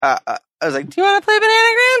I was like, do you want to play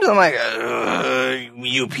Bananagrams? I'm like,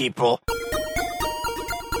 you people.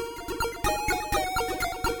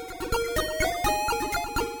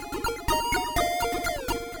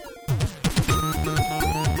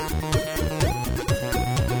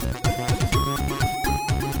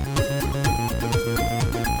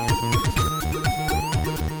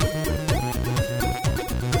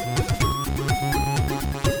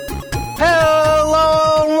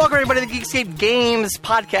 Everybody, the Geekscape Games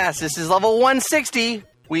podcast. This is level 160.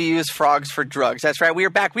 We use frogs for drugs. That's right. We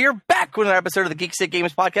are back. We are back with another episode of the Geekscape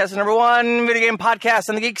Games podcast, the number one video game podcast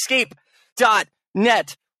on the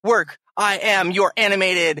Geekscape.net work. I am your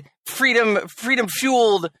animated,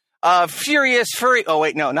 freedom-fueled, furious furry. Oh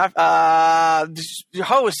wait, no, not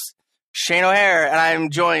host Shane O'Hare, and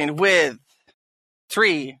I'm joined with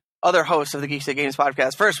three other hosts of the Geekscape Games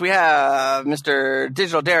podcast. First, we have Mr.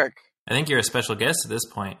 Digital Derek. I think you're a special guest at this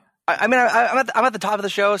point. I'm at the top of the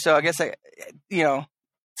show, so I guess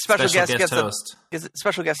special guest host.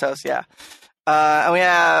 Special guest host, yeah. And we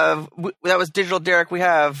have that was Digital Derek. We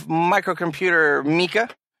have microcomputer Mika.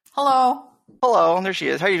 Hello. There she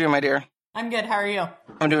is. How are you doing, my dear? I'm good. How are you?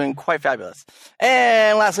 I'm doing quite fabulous.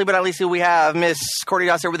 And lastly, but not least, we have Miss Cordy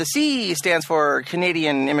Dosser with a C, stands for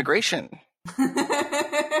Canadian Immigration.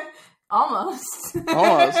 Almost.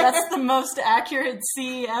 That's the most accurate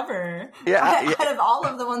C ever. Yeah. Out of all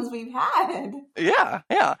of the ones we've had. Yeah.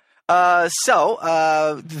 So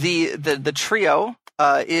the trio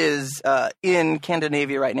is in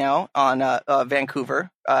Scandinavia right now on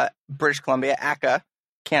Vancouver, British Columbia, ACA,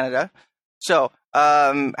 Canada. So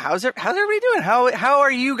how's everybody doing? How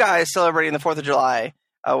are you guys celebrating the 4th of July,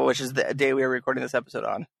 which is the day we are recording this episode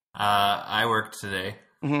on? I worked today.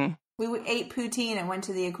 Mm-hmm. We ate poutine and went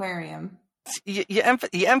to the aquarium. You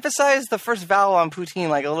emphasize the first vowel on poutine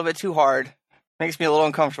like a little bit too hard. Makes me a little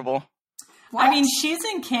uncomfortable. What? I mean, she's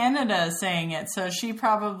in Canada saying it, so she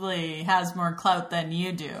probably has more clout than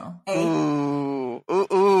you do. Ooh.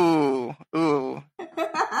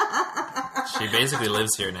 She basically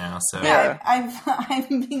lives here now, so yeah.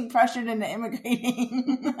 I'm being pressured into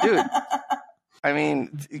immigrating. Dude, I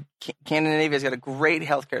mean, Scandinavia's got a great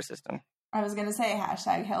healthcare system. I was going to say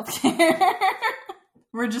 #healthcare.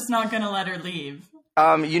 We're just not going to let her leave.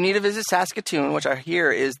 You need to visit Saskatoon, which I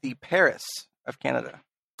hear is the Paris of Canada.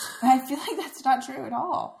 I feel like that's not true at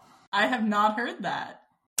all. I have not heard that.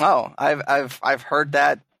 Oh, I've heard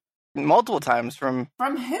that multiple times from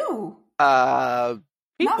who? People.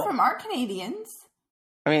 Not from our Canadians.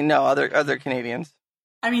 I mean, no, other Canadians.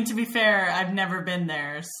 I mean, to be fair, I've never been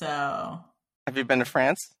there, so. Have you been to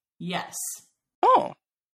France? Yes. Oh.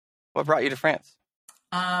 What brought you to France?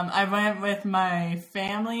 I went with my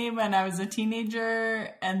family when I was a teenager,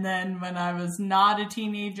 and then when I was not a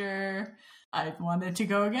teenager, I wanted to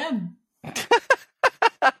go again.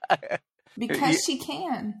 Because she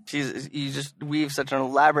can. You just weave such an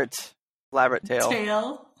elaborate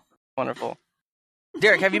tale. Wonderful.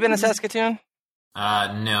 Derek, have you been to Saskatoon?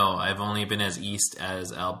 No, I've only been as east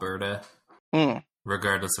as Alberta,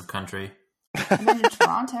 regardless of country. I've been to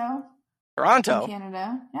Toronto. Toronto? In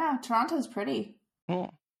Canada. Yeah, Toronto's pretty. Hmm.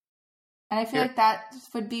 And I feel like that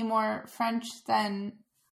would be more French than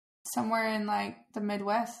somewhere in, like, the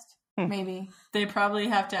Midwest, maybe. They probably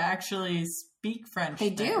have to actually speak French. They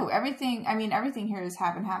do. Everything here is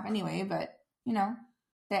half and half anyway, but,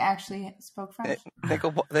 they actually spoke French. They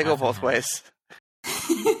go both ways.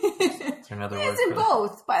 Is there another word in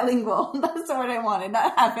both. Bilingual. That's the word I wanted,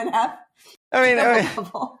 not half and half. I mean,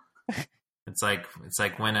 It's like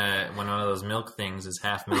when one of those milk things is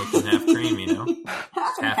half milk and half cream,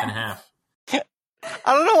 half and half. I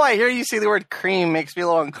don't know why I hear you say the word cream makes me a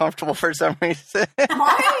little uncomfortable for some reason.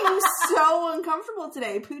 Why are you so uncomfortable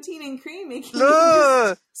today? Poutine and cream making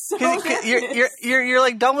you so you're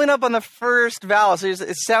like doubling up on the first vowel, so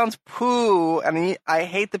it sounds poo, and I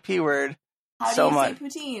hate the P word so much. How do you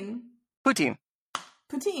say poutine? Poutine.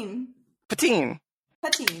 Poutine. Poutine.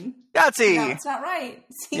 Poutine. Yahtzee. No, it's not right.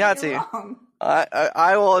 See, Yahtzee. you're wrong.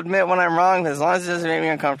 I will admit when I'm wrong, as long as it doesn't make me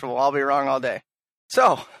uncomfortable, I'll be wrong all day.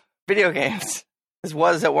 So, video games. This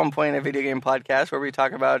was at one point a video game podcast where we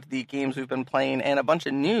talk about the games we've been playing and a bunch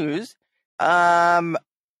of news. I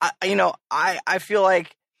feel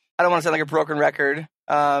like I don't want to sound like a broken record.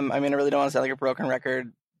 I really don't want to sound like a broken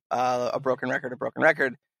record. A broken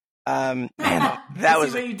record. Man, that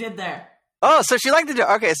was what you did there. Oh, so she liked the joke.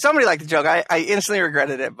 Okay, somebody liked the joke. I instantly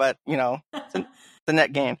regretted it, but it's the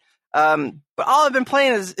net gain. But all I've been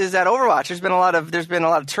playing is that Overwatch. There's been a lot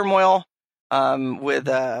of turmoil with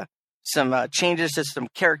some changes to some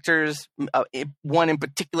characters. One in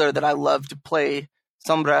particular that I love to play,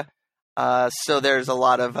 Sombra. So there's a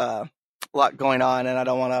lot of lot going on, and I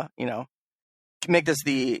don't want to, make this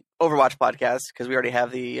the Overwatch podcast because we already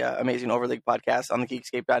have the amazing Overleague podcast on the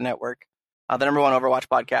Geekscape.network, the number one Overwatch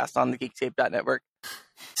podcast on the Geekscape.network.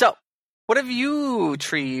 So, what have you,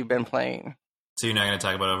 Tree, been playing? So you're not going to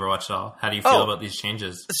talk about Overwatch at all? How do you feel about these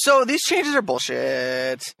changes? So these changes are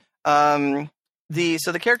bullshit.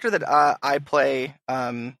 The character that I play,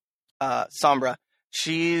 Sombra,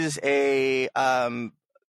 she's a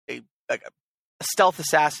stealth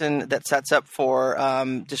assassin that sets up for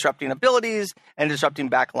disrupting abilities and disrupting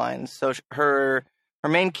backlines. So her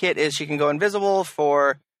main kit is she can go invisible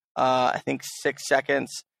for I think 6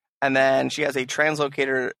 seconds, and then she has a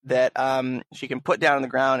translocator that she can put down on the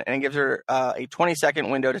ground, and it gives her a 20-second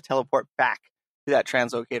window to teleport back to that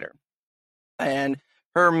translocator. And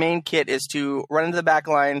her main kit is to run into the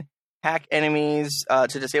backline, hack enemies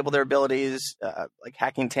to disable their abilities, like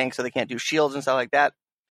hacking tanks so they can't do shields and stuff like that.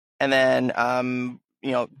 And then,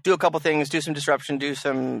 do a couple things, do some disruption, do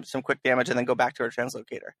some quick damage, and then go back to her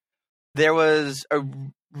translocator. There was a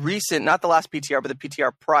recent, not the last PTR, but the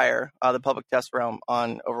PTR prior, the public test realm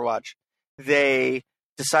on Overwatch. They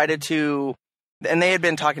decided to, and they had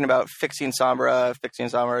been talking about fixing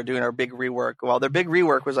Sombra, doing our big rework. Well, their big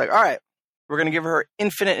rework was like, all right, we're going to give her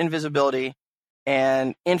infinite invisibility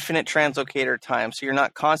and infinite translocator time, so you're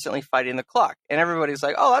not constantly fighting the clock. And everybody's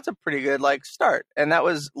like, oh, that's a pretty good start. And that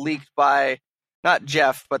was leaked by not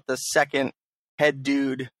Jeff, but the second head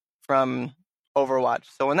dude from Overwatch.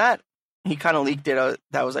 So when he kind of leaked it,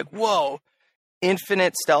 that was like, whoa,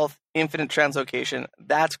 infinite stealth, infinite translocation.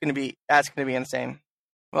 That's gonna be insane.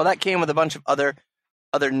 Well, that came with a bunch of other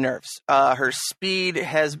nerfs. Her speed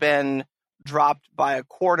has been dropped by a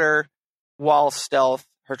quarter while stealth.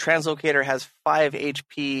 Her translocator has 5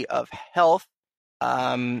 HP of health.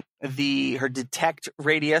 Her detect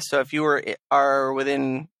radius. So if you are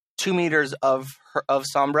within 2 meters of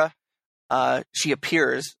Sombra, she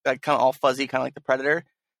appears like kind of all fuzzy, kind of like the Predator.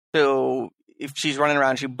 So if she's running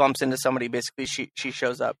around, she bumps into somebody. Basically, she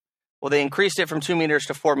shows up. Well, they increased it from 2 meters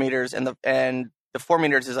to 4 meters, and the 4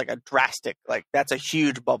 meters is like a drastic, that's a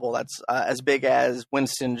huge bubble. That's as big as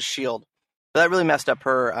Winston's shield. So that really messed up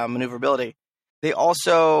her maneuverability. They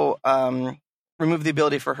also removed the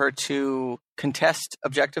ability for her to contest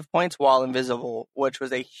objective points while invisible, which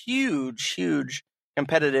was a huge, huge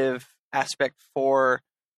competitive aspect for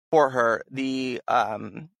her. If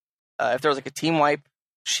there was a team wipe,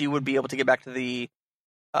 she would be able to get back to the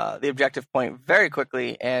objective point very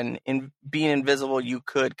quickly, and in being invisible, you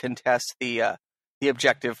could contest the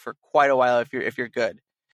objective for quite a while if you're good.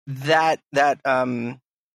 That's been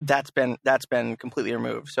completely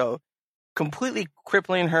removed. So completely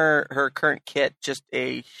crippling her current kit. Just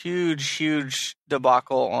a huge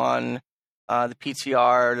debacle on the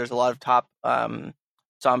PTR. There's a lot of top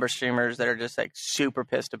Sombra streamers that are just super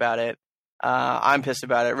pissed about it. I'm pissed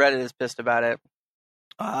about it. Reddit is pissed about it.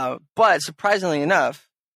 But surprisingly enough,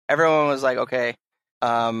 everyone was like, okay,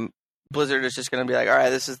 Blizzard is just going to be like, all right,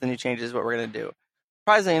 this is the new changes, what we're going to do.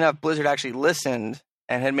 Surprisingly enough, Blizzard actually listened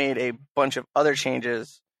and had made a bunch of other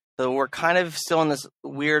changes. So we're kind of still in this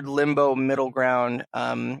weird limbo middle ground.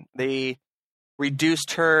 They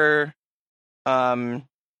reduced her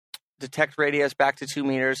detect radius back to 2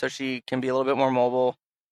 meters so she can be a little bit more mobile.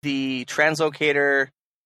 The translocator,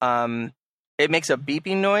 it makes a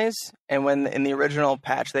beeping noise, and when in the original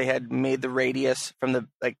patch they had made the radius from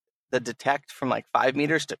the detect from 5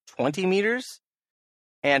 meters to 20 meters,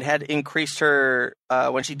 and had increased her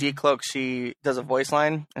when she decloaks, she does a voice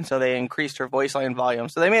line, and so they increased her voice line volume.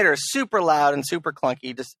 So they made her super loud and super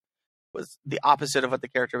clunky. Just was the opposite of what the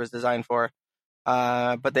character was designed for.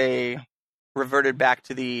 But they reverted back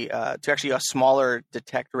to to actually a smaller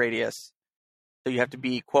detect radius. So you have to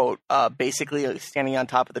be, quote, basically standing on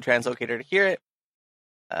top of the translocator to hear it.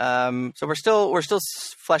 So we're still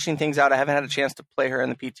fleshing things out. I haven't had a chance to play her in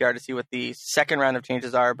the PTR to see what the second round of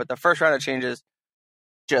changes are, but the first round of changes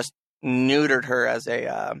just neutered her as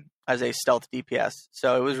a stealth DPS.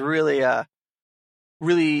 So it was really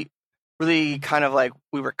kind of like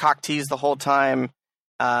we were cock teased the whole time,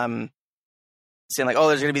 saying oh,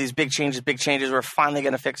 there's going to be these big changes. We're finally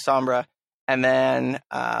going to fix Sombra. And then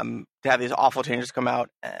to have these awful changes come out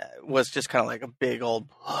was just kind of like a big old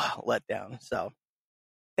letdown. So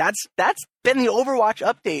that's been the Overwatch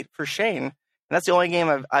update for Shane. And that's the only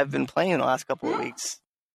game I've been playing in the last couple of weeks.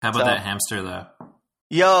 How about that hamster, though?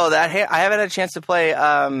 Yo, I haven't had a chance to play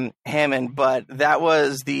Hammond, but that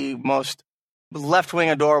was the most left-wing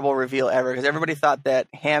adorable reveal ever, because everybody thought that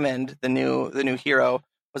Hammond, the new hero,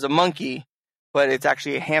 was a monkey, but it's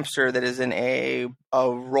actually a hamster that is in a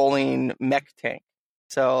rolling mech tank.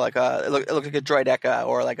 So it looked like a droideka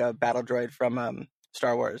or like a battle droid from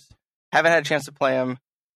Star Wars. Haven't had a chance to play him,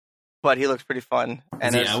 but he looks pretty fun.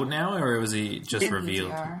 Is he out now, or was he just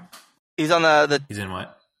revealed? He's on the He's in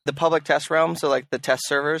what? The public test realm, so like the test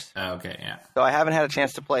servers. Oh, okay, yeah. So I haven't had a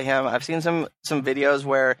chance to play him. I've seen some videos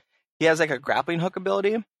where he has like a grappling hook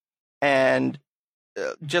ability, and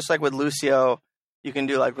just like with Lucio, you can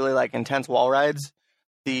do like really like intense wall rides.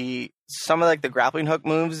 Some of like the grappling hook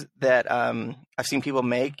moves that I've seen people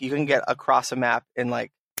make, you can get across a map in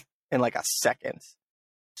like a second.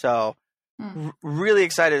 So really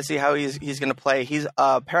excited to see how he's going to play. He's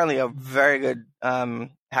apparently a very good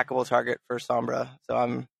hackable target for Sombra. So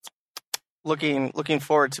I'm looking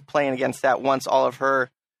forward to playing against that once all of her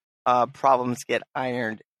problems get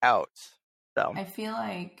ironed out. So I feel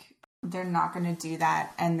like they're not going to do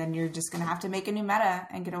that, and then you're just going to have to make a new meta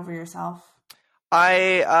and get over yourself.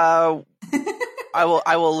 I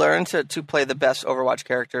will learn to play the best Overwatch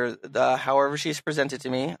character, however she's presented to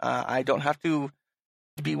me. I don't have to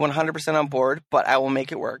be 100% on board, but I will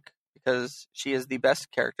make it work because she is the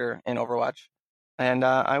best character in Overwatch, and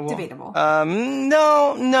I will. Debatable.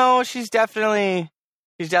 No, she's definitely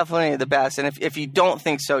the best. And if you don't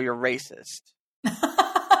think so, you're racist.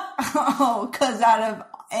 Oh, because out of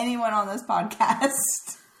anyone on this podcast.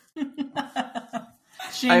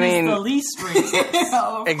 She's the least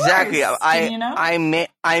racist. Exactly. You know?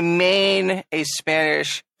 I main a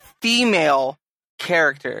Spanish female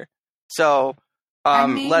character. So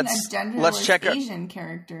let's check Asian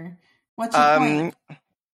character. What's your point?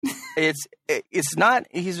 It's not.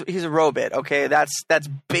 He's a robot. Okay, that's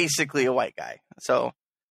basically a white guy. So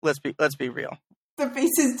let's be real. The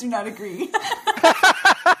faces do not agree.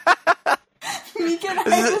 Mika and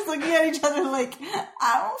I are just looking at each other like,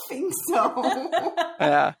 I don't think so.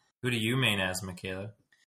 Yeah. Who do you main as, Michaela?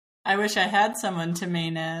 I wish I had someone to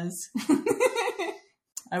main as.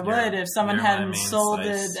 I would if someone hadn't sold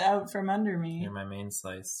it out from under me. You're my main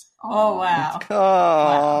slice. Oh, wow. Oh.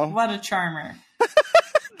 Wow. What a charmer.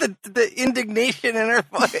 the indignation in her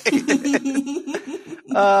voice.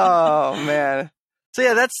 Oh, man. So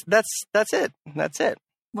yeah, that's it. That's it.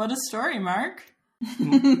 What a story, Mark.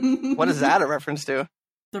 What is that a reference to?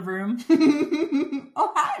 The Room.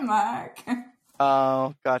 Oh, hi, Mark.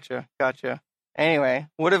 Oh, gotcha. Anyway,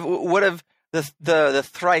 what have the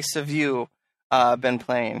thrice of you been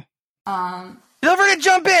playing? Don't forget to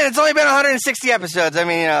jump in. It's only been 160 episodes. I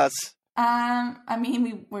mean, it's.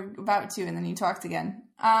 We were about to, and then you talked again.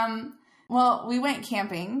 Well, we went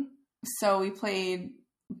camping, so we played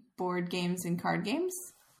board games and card games.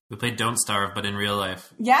 We played Don't Starve, but in real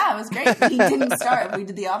life. Yeah, it was great. We didn't starve. We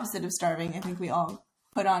did the opposite of starving. I think we all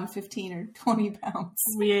put on 15 or 20 pounds.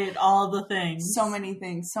 We ate all the things. So many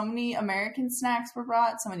things. So many American snacks were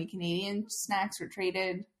brought. So many Canadian snacks were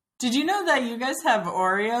traded. Did you know that you guys have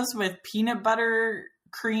Oreos with peanut butter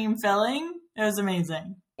cream filling? It was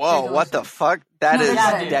amazing. Whoa, what the fuck? They're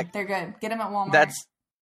good. Get them at Walmart.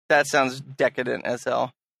 That sounds decadent as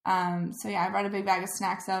hell. So yeah, I brought a big bag of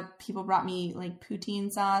snacks up. People brought me like poutine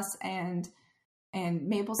sauce and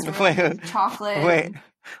maple syrup and chocolate. Wait,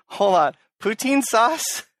 hold on. Poutine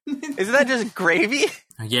sauce? Isn't that just gravy?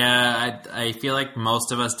 Yeah, I feel like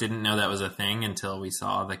most of us didn't know that was a thing until we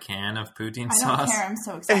saw the can of poutine sauce. I don't care. I'm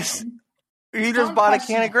so excited. You just bought a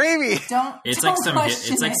can of gravy. It's like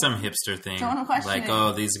some hipster thing. Don't question like, it.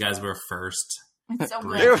 Oh, these guys were first. It's so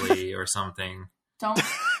Gravely or something.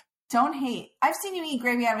 Don't hate. I've seen you eat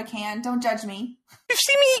gravy out of a can. Don't judge me. You've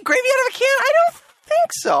seen me eat gravy out of a can? I don't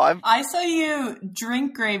think so. I saw you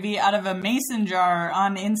drink gravy out of a mason jar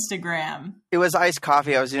on Instagram. It was iced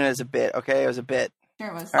coffee. I was doing it as a bit, okay? It was a bit.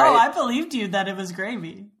 Sure it was. Right. I believed you that it was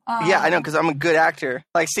gravy. Yeah, I know, because I'm a good actor.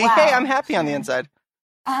 Like, see, wow. Hey, I'm happy on the inside.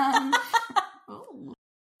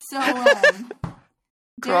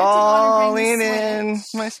 Crawling in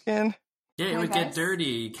my skin. Yeah, it would get dirty.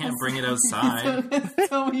 You can't bring it outside.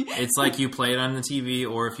 It's like you play it on the TV,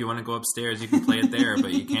 or if you want to go upstairs, you can play it there,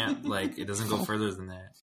 but you can't, like, it doesn't go further than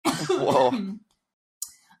that. Whoa.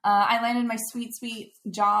 I landed my sweet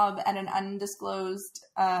job at an undisclosed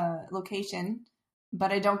location,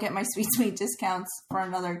 but I don't get my sweet discounts for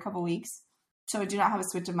another couple weeks. So I do not have a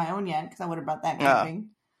Switch of my own yet, because I would have brought that camping.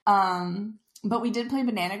 But we did play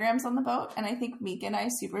Bananagrams on the boat, and I think Mika and I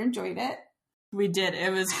super enjoyed it. We did.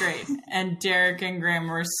 It was great. And Derek and Graham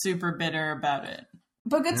were super bitter about it.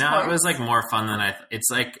 But good No, sports. it was like more fun than it's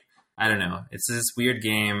like, I don't know. It's this weird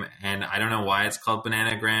game, and I don't know why it's called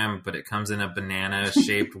Bananagram, but it comes in a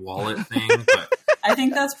banana-shaped wallet thing. But I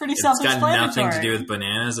think that's pretty It's got self-explanatory. nothing to do with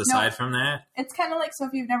bananas aside from that. It's kind of like, so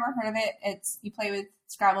if you've never heard of it, it's you play with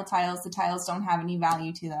Scrabble tiles. The tiles don't have any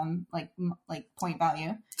value to them, like point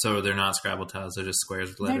value. So they're not Scrabble tiles; they're just squares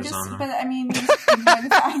with letters on them. But I mean, you just ignore the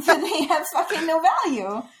fact that they have fucking no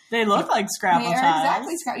value. They look like Scrabble They are tiles.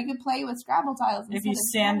 exactly Scrabble. You could play with Scrabble tiles If you instead of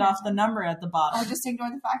sand Scrabble. off the number at the bottom. Or just ignore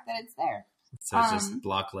the fact that it's there. So it's just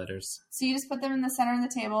block letters. So you just put them in the center of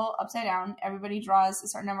the table, upside down. Everybody draws a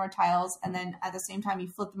certain number of tiles, and then at the same time, you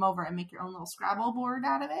flip them over and make your own little Scrabble board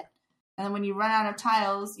out of it. And then when you run out of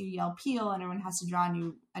tiles, you yell "peel," and everyone has to draw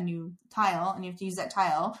a new tile, and you have to use that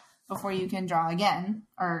tile before you can draw again,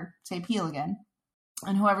 or say "peel" again.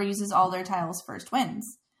 And whoever uses all their tiles first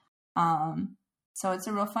wins. So it's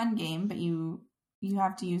a real fun game, but you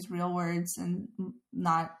have to use real words and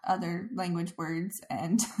not other language words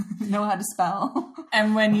and know how to spell.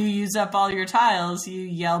 And when you use up all your tiles, you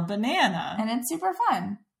yell banana. And it's super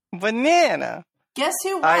fun. Banana. Guess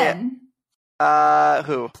who won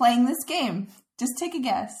Who? playing this game? Just take a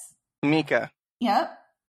guess. Mika. Yep.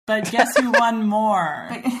 But guess who won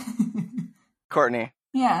more? Courtney.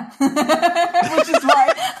 Yeah. Which is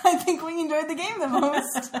why I think we enjoyed the game the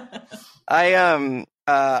most.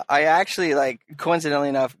 I actually, like, coincidentally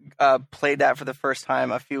enough, played that for the first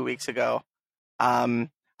time a few weeks ago.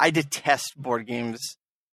 I detest board games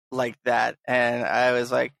like that, and I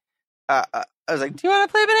was like, do you want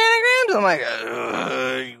to play Bananagrams? I'm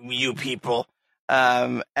like, you people.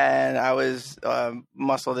 And I was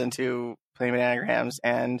muscled into playing Bananagrams,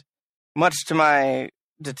 and much to my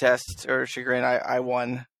detest or chagrin, I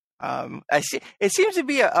won. It seems to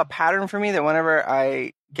be a pattern for me that whenever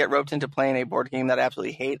I get roped into playing a board game that I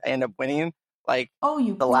absolutely hate, I end up winning. Like,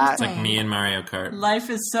 you the last, It's like me and Mario Kart. Life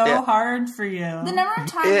is so hard for you. The number of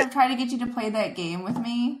times I've tried to get you to play that game with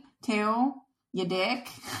me, too, you dick.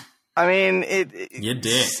 I mean, You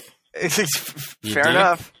dick. It's You fair dick.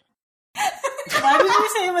 enough. Why did you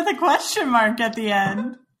say it with a question mark at the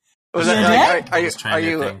end? Was You that, dick? are you? Just trying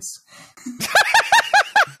new things.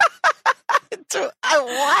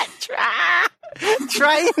 What?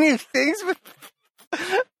 Trying new things with.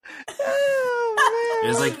 Oh,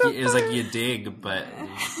 It was like you dig, but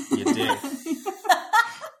you dig.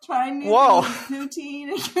 Try new Whoa.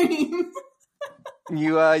 poutine and cream.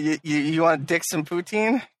 You want to dick some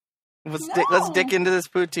poutine? Let's dick into this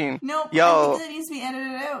poutine. Nope. Yo. I think that needs to be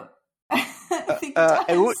edited out. I think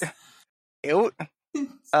it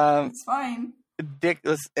does. It's fine. Dick.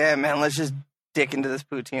 Let's just dick into this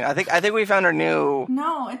poutine. I think we found our new.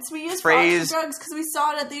 No, we used phrase. Frogs for Drugs because we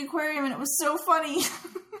saw it at the aquarium and it was so funny.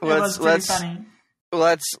 It was pretty funny.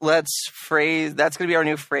 Let's phrase. That's gonna be our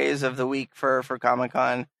new phrase of the week for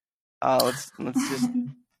Comic-Con. Let's just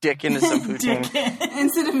dick into some poutine.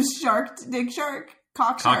 Instead of dick shark,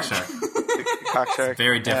 cock shark. Cock shark.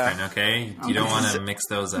 Very different, okay? You don't want to mix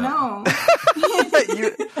those up. No.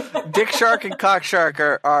 Dick shark and cock shark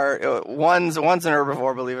are one's an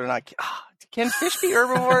herbivore. Believe it or not. Can fish be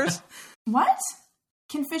herbivores? What?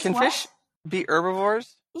 Can fish be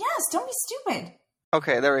herbivores? Yes, don't be stupid.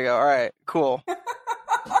 Okay, there we go. All right, cool.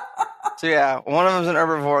 So yeah, one of them's an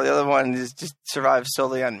herbivore. The other one just survives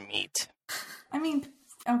solely on meat. I mean,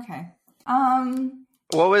 okay.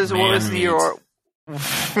 What was your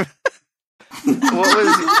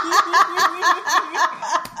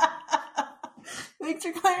Thanks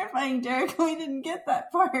for clarifying, Derek. We didn't get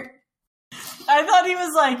that part. I thought he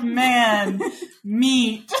was like, man,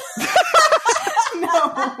 meat. No,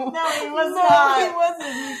 he was not. He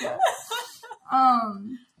wasn't, Mika.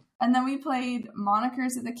 And then we played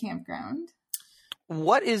Monikers at the campground.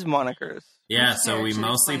 What is Monikers? Yeah, so we should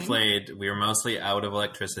mostly explain. we were mostly out of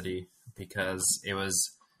electricity because it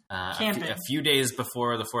was Camping. a few days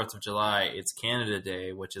before the 4th of July. It's Canada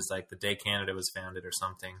Day, which is like the day Canada was founded or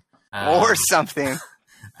something. Or something.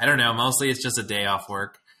 I don't know. Mostly it's just a day off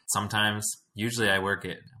work. Sometimes, usually I work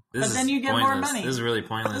it. This But then is you get pointless. more money. This is a really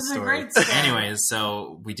pointless This is a story. great story. Anyways,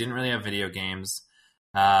 so we didn't really have video games.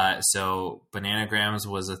 So Bananagrams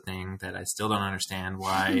was a thing that I still don't understand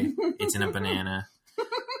why it's in a banana.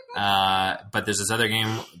 But there's this other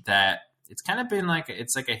game that it's kind of been like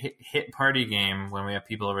it's like a hit party game when we have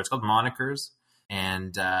people over. It's called Monikers,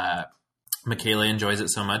 and Michaela enjoys it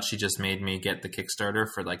so much she just made me get the Kickstarter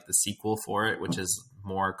for like the sequel for it, which is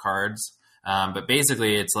more cards. But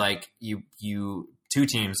basically, it's like you two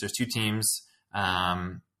teams. There's two teams,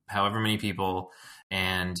 however many people,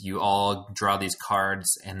 and you all draw these cards,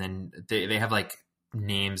 and then they have like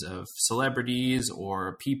names of celebrities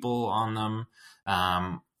or people on them.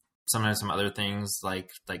 Sometimes some other things like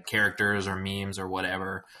characters or memes or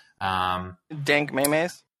whatever. Dank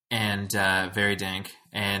memes. And very dank.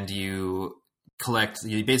 And you collect.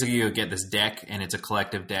 You get this deck, and it's a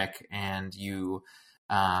collective deck, and you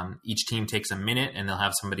each team takes a minute, and they'll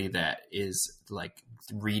have somebody that is like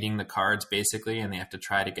reading the cards basically, and they have to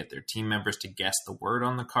try to get their team members to guess the word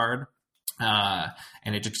on the card.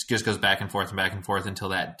 And it just goes back and forth until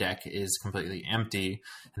that deck is completely empty,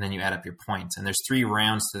 and then you add up your points. And there's 3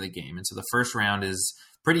 rounds to the game, and so the first round is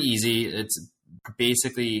pretty easy. It's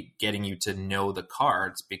basically getting you to know the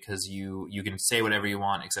cards, because you can say whatever you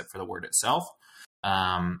want except for the word itself.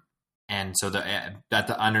 And so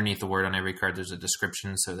underneath the word on every card, there's a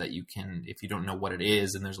description, so that you can, if you don't know what it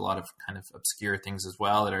is, and there's a lot of kind of obscure things as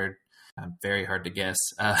well that are very hard to guess,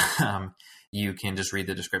 you can just read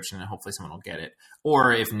the description and hopefully someone will get it.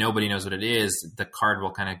 Or if nobody knows what it is, the card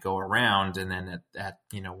will kind of go around, and then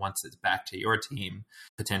once it's back to your team,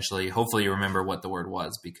 hopefully you remember what the word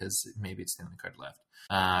was, because maybe it's the only card left.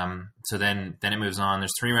 So then it moves on.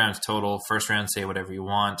 There's 3 rounds total. First round, say whatever you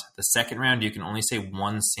want. The second round, you can only say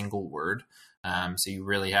one single word. So you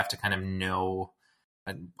really have to kind of know,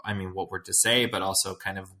 what word to say, but also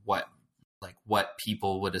kind of what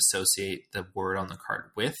people would associate the word on the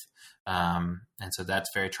card with. And so that's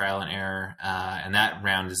very trial and error. And that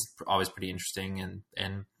round is always pretty interesting.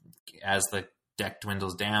 And as the deck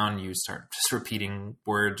dwindles down, you start just repeating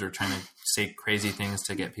words or trying to say crazy things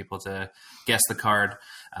to get people to guess the card.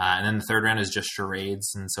 And then the third round is just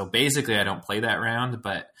charades. And so basically I don't play that round,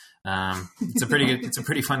 but it's a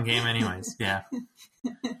pretty fun game anyways. Yeah.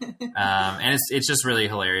 And it's just really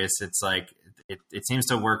hilarious. It's like, it seems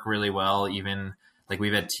to work really well. Even like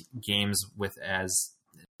we've had games with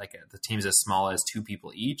the teams as small as 2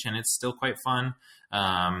 people each, and it's still quite fun.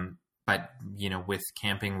 But with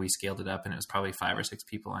camping, we scaled it up, and it was probably 5 or 6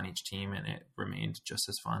 people on each team, and it remained just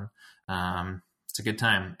as fun. It's a good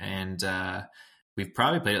time, and we've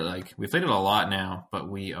probably played it we've played it a lot now, but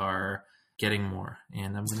we are getting more.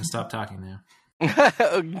 And I'm going to stop talking now.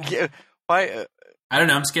 Why? I don't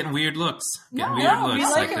know. I'm just getting weird looks. We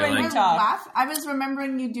like it when you you talk. laugh. I was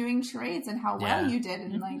remembering you doing charades and how well you did,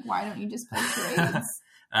 and why don't you just play charades?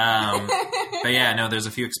 But yeah, no, there's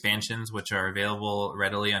a few expansions which are available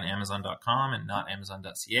readily on Amazon.com and not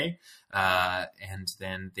Amazon.ca. And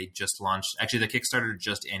then they just launched, actually the Kickstarter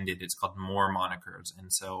just ended. It's called More Monikers.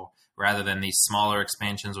 And so rather than these smaller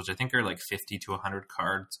expansions, which I think are like 50 to 100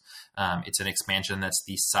 cards, it's an expansion that's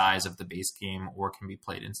the size of the base game or can be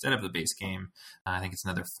played instead of the base game. I think it's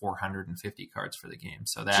another 450 cards for the game.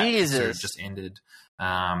 So that sort of just ended.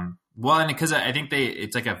 And because I think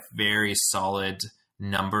it's like a very solid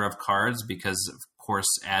number of cards, because of course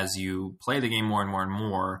as you play the game more and more and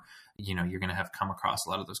more, you're going to have come across a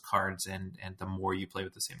lot of those cards, and the more you play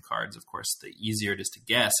with the same cards, of course the easier it is to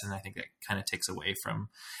guess. And I think that kind of takes away from,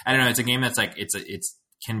 I don't know, it's a game that's like it's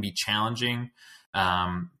can be challenging,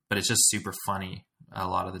 but it's just super funny a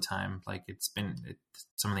lot of the time. Like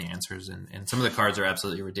some of the answers and some of the cards are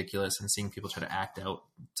absolutely ridiculous, and seeing people try to act out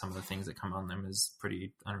some of the things that come on them is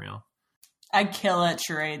pretty unreal. I kill at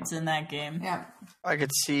charades in that game. Yeah. I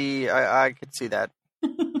could see that.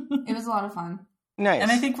 It was a lot of fun. Nice.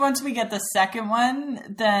 And I think once we get the second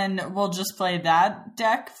one, then we'll just play that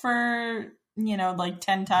deck for, 10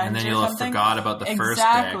 times. And then you'll have forgot about the first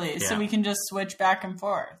deck. Exactly. So we can just switch back and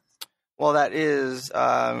forth. Well, that is,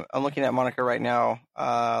 I'm looking at Monica right now.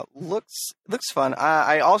 Looks fun.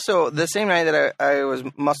 I also, the same night that I was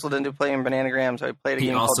muscled into playing Bananagrams, I played a game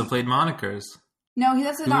He also played Monikers. No,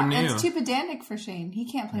 it's too pedantic for Shane. He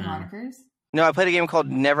can't play Monikers. No, I played a game called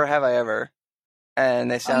Never Have I Ever,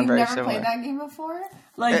 and they sound very similar. You've never played that game before?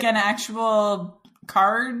 Like an actual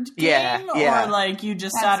card game? Yeah. Or like you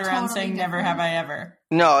just sat around saying Never Have I Ever?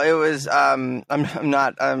 No, it was, I'm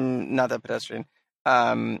not that pedestrian.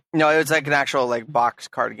 No, it was like an actual like box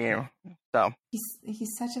card game. So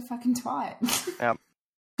he's such a fucking twat. Yeah.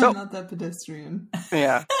 I'm not that pedestrian.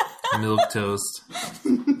 Yeah. Milk toast.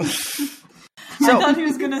 I thought he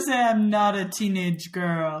was going to say I'm not a teenage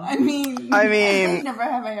girl. I mean, Never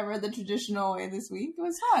Have I Ever the traditional way this week. It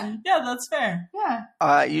was fun. Yeah, that's fair.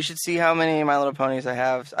 Yeah. You should see how many My Little Ponies I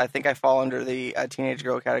have. I think I fall under the teenage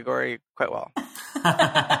girl category quite well.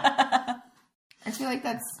 I feel like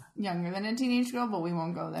that's younger than a teenage girl, but we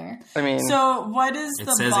won't go there. I mean, so what is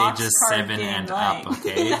the box ages card 7 game and like? up,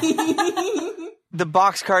 okay? the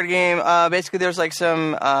box card game, basically there's like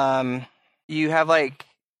some, you have like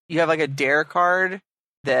a dare card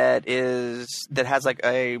that has like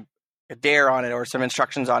a dare on it or some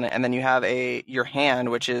instructions on it, and then you have your hand,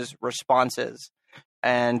 which is responses.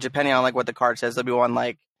 And depending on like what the card says, there'll be one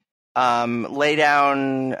like lay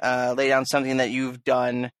down something that you've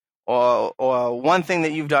done, or one thing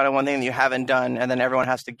that you've done and one thing that you haven't done, and then everyone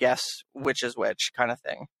has to guess which is which, kind of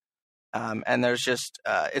thing. And there's just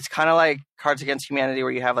it's kind of like Cards Against Humanity,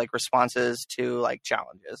 where you have like responses to like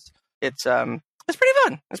challenges. It's pretty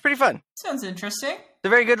fun. It's pretty fun. Sounds interesting. It's a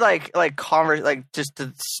very good just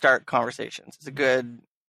to start conversations. It's a good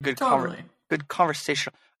Totally. good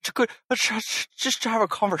conversation. It's a good just to have a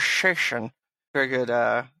conversation. Very good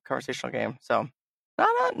conversational game. So not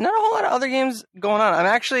a whole lot of other games going on. I'm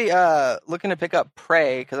actually looking to pick up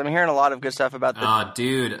Prey because I'm hearing a lot of good stuff about the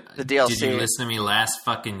DLC. Did you listen to me last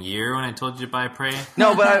fucking year when I told you to buy Prey?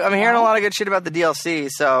 No, but I'm hearing a lot of good shit about the DLC.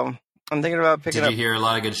 So I'm thinking about picking up. Did you hear a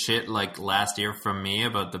lot of good shit like last year from me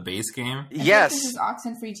about the base game? Yes. This is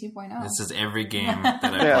Oxenfree 2.0. This is every game that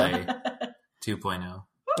I play 2.0.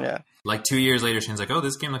 Yeah. Like 2 years later, Shane's like, "Oh,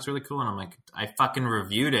 this game looks really cool," and I'm like, "I fucking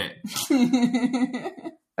reviewed it."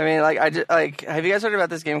 I mean, have you guys heard about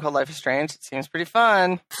this game called Life is Strange? It seems pretty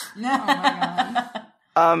fun. Oh my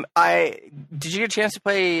god. Did you get a chance to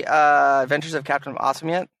play Adventures of Captain Awesome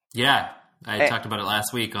yet? Yeah, I talked about it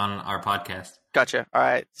last week on our podcast. Gotcha. All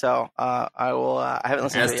right. So I will. I haven't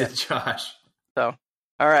listened to it yet. As did Josh. So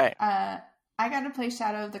all right. I got to play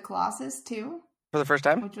Shadow of the Colossus too, For the first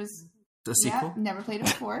time. which was The sequel? never played it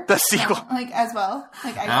before. The sequel. So, as well.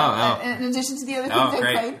 In addition to the other things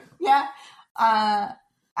great. I played. Yeah.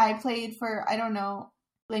 I played for, I don't know.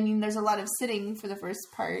 I mean, there's a lot of sitting for the first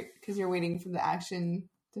part because you're waiting for the action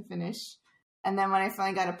to finish. And then when I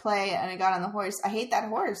finally got to play and I got on the horse, I hate that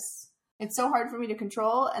horse. It's so hard for me to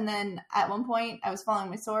control. And then at one point I was following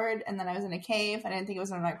my sword and then I was in a cave. I didn't think it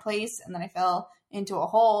was in the right place. And then I fell into a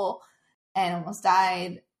hole and almost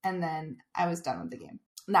died. And then I was done with the game.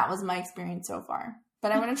 And that was my experience so far.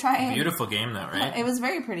 But I'm going to try and... Beautiful game though, right? It was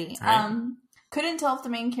very pretty. Right. Couldn't tell if the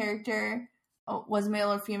main character was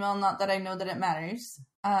male or female. Not that I know that it matters.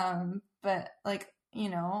 But I like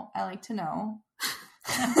to know.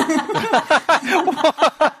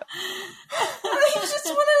 I just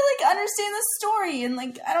want to understand the story and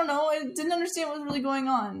I don't know. I didn't understand what was really going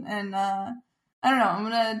on, and I don't know. I'm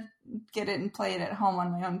gonna get it and play it at home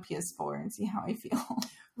on my own PS4 and see how I feel.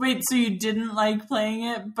 Wait, so you didn't like playing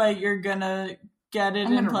it, but you're gonna get it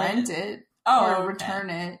I'm and gonna play rent it? it Oh, or okay. return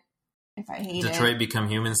it if I hate it. Detroit Become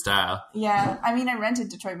Human style. Yeah, I mean, I rented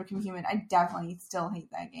Detroit Become Human. I definitely still hate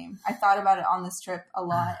that game. I thought about it on this trip a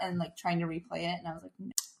lot and trying to replay it, and I was like,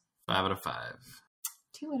 no. 5 out of 5.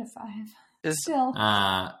 2 out of 5. Just, Still.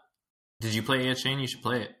 Did you play it, Shane? You should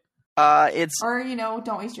play it. It's Or,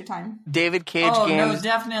 don't waste your time. David Cage Oh, games. no,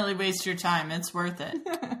 definitely waste your time. It's worth it.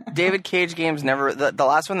 David Cage games never. The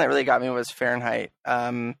last one that really got me was Fahrenheit.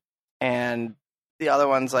 And the other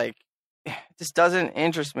one's just doesn't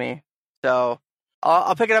interest me. So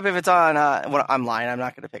I'll pick it up if it's on. When I'm lying. I'm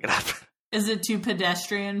not going to pick it up. Is it too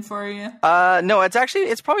pedestrian for you? No,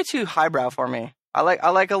 it's probably too highbrow for me. I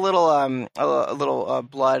like a little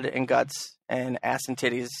blood and guts and ass and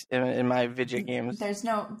titties in my video games.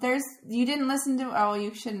 You didn't listen to,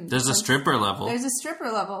 you shouldn't. There's a stripper level. There's a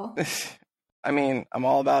stripper level. I mean, I'm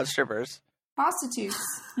all about strippers. Prostitutes.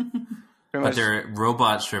 But they're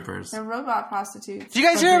robot strippers. They're robot prostitutes. Did you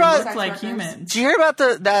guys But hear they about look like humans? Did you hear about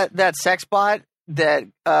that sex bot that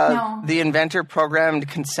No. the inventor programmed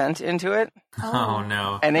consent into it? Oh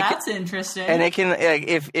no. And That's interesting. and it can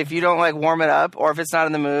if you don't warm it up, or if it's not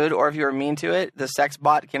in the mood, or if you're mean to it, the sex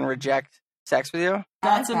bot can reject sex with you.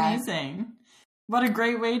 That's I like that. amazing. What a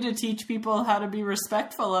great way to teach people how to be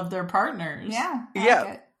respectful of their partners. Yeah. I Yeah.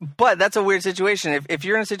 like it. But that's a weird situation. If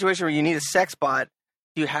you're in a situation where you need a sex bot,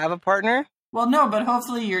 do you have a partner? Well, no, but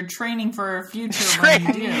hopefully you're training for a future when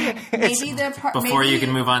you do. Maybe they're Before you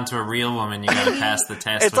can move on to a real woman, you gotta pass the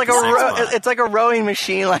test. It's with like the sex bot. it's like a rowing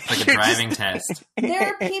machine, It's like a driving test.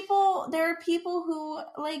 There are people who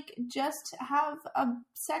just have a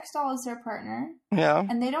sex doll as their partner, Yeah.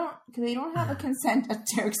 and they don't have a consent at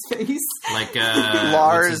Derek's face. Like Lars-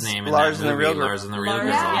 what's his name in Lars that in the movie? Real Girl. Lars in the Real Lars,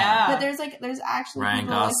 Girl. yeah. But there's actually Ryan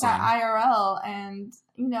people like that Gosling. IRL, and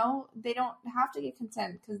they don't have to get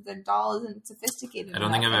consent because their doll isn't sophisticated. I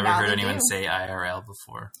don't think I've enough, ever and heard now they anyone do. say IRL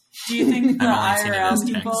before. Do you think the I've only seen it IRL as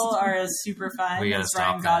people text. are as super fine We gotta as stop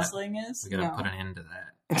Ryan that. Gosling is? We gotta No. put an end to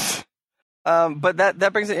that. But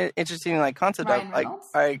that brings an interesting concept Ryan up.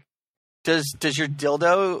 Reynolds? Does your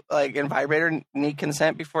dildo and vibrator need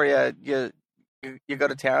consent before you go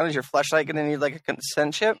to town? Is your fleshlight going to need a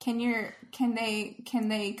consent chip? Can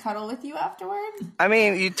they cuddle with you afterward? I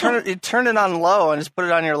mean, you turn it on low and just put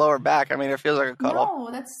it on your lower back. I mean, it feels like a cuddle.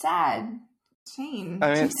 No, that's sad. Shane,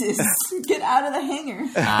 I mean- Jesus, get out of the hanger.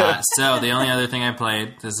 So the only other thing I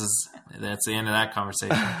played, that's the end of that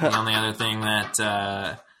conversation. The only other thing that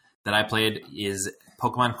I played is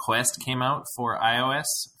Pokemon Quest came out for iOS.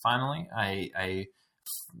 Finally, I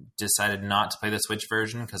decided not to play the Switch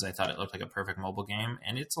version because I thought it looked like a perfect mobile game,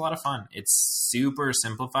 and it's a lot of fun. It's super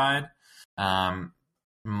simplified.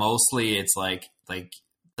 Mostly it's like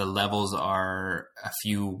the levels are a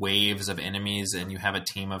few waves of enemies, and you have a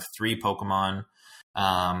team of 3 Pokemon,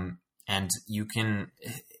 and you can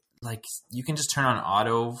just turn on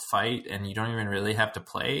auto fight, and you don't even really have to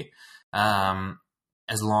play,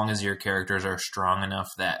 as long as your characters are strong enough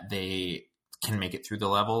that they can make it through the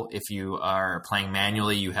level. If you are playing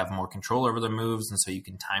manually, you have more control over the moves, and so you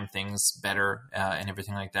can time things better and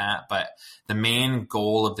everything like that. But the main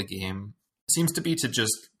goal of the game seems to be to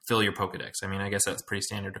just fill your Pokedex. I mean, I guess that's pretty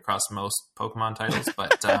standard across most Pokemon titles,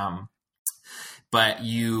 but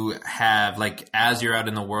you have, like, as you're out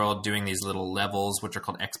in the world doing these little levels, which are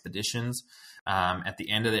called expeditions, at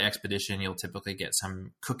the end of the expedition, you'll typically get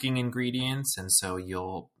some cooking ingredients. And so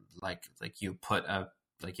you'll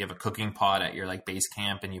you have a cooking pot at your like base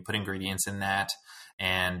camp, and you put ingredients in that.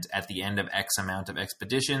 And at the end of X amount of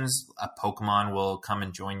expeditions, a Pokemon will come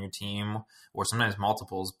and join your team, or sometimes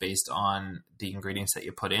multiples, based on the ingredients that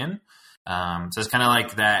you put in. So it's kind of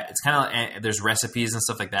like that. It's kind of, there's recipes and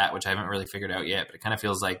stuff like that, which I haven't really figured out yet, but it kind of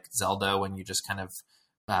feels like Zelda when you just kind of,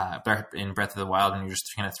 in Breath of the Wild, when you're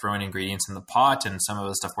just kind of throwing ingredients in the pot, and some of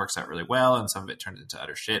the stuff works out really well, and some of it turns into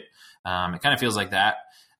utter shit. It kind of feels like that.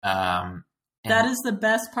 That is the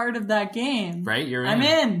best part of that game. Right? I'm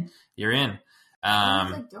in. You're in.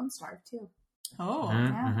 Like Don't Starve too. Oh,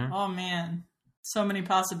 mm-hmm. Oh man, so many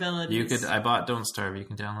possibilities. I bought Don't Starve. You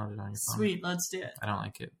can download it on your phone. Sweet, let's do it. I don't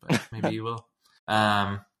like it, but maybe you will.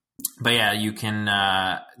 But yeah, you can.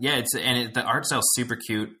 The art style's super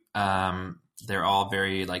cute. They're all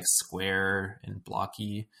very like square and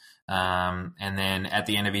blocky. And then at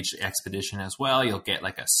the end of each expedition as well, you'll get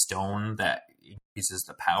like a stone that increases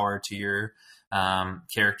the power to your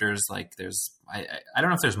characters. Like I don't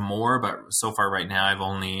know if there's more, but so far right now I've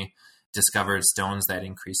only discovered stones that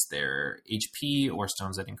increase their HP or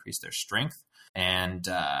stones that increase their strength. And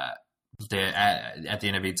at the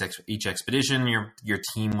end of each expedition, your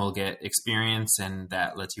team will get experience, and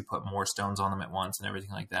that lets you put more stones on them at once and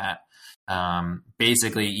everything like that.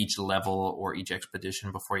 Basically, each level or each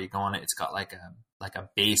expedition before you go on it, it's got like a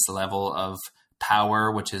base level of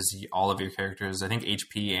power, which is all of your characters, I think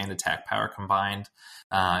HP and attack power combined.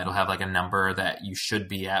 It'll have like a number that you should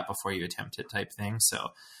be at before you attempt it, type thing. So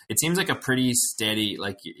it seems like a pretty steady,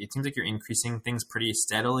 like it seems like you're increasing things pretty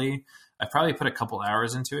steadily. I probably put a couple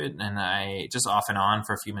hours into it, and I just off and on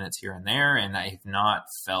for a few minutes here and there, and I've not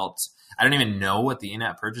felt, I don't even know what the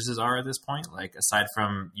in-app purchases are at this point. Like, aside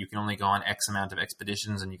from you can only go on X amount of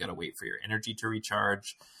expeditions and you got to wait for your energy to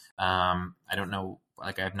recharge. I don't know,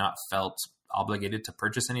 like I've not felt obligated to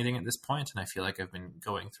purchase anything at this point, and I feel like I've been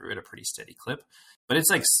going through it a pretty steady clip. But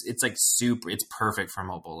it's it's perfect for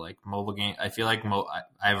mobile. Like mobile game, I feel like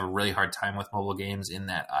I have a really hard time with mobile games in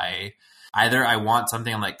that I want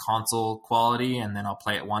something like console quality, and then I'll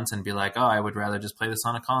play it once and be like, oh, I would rather just play this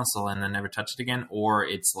on a console and then never touch it again. Or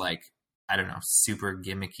it's like, I don't know, super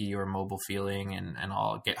gimmicky or mobile feeling, and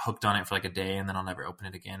I'll get hooked on it for like a day and then I'll never open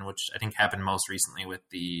it again, which I think happened most recently with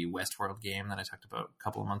the Westworld game that I talked about a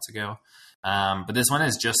couple of months ago. But this one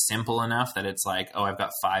is just simple enough that it's like, oh, I've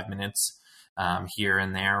got 5 minutes here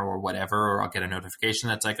and there or whatever, or I'll get a notification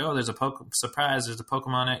that's like, oh, there's a surprise, there's a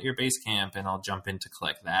Pokemon at your base camp, and I'll jump in to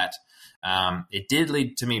collect that. It did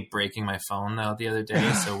lead to me breaking my phone though the other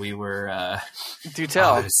day, so we were do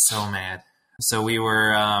tell. I was so mad. So we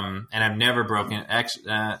were and I've never broken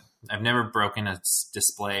a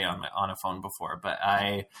display on a phone before, but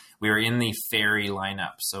we were in the ferry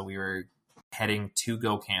lineup, so we were heading to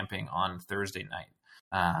go camping on Thursday night,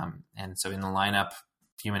 and so in the lineup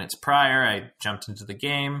few minutes prior, I jumped into the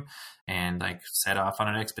game and like set off on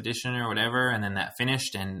an expedition or whatever, and then that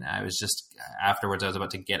finished, and I was just afterwards I was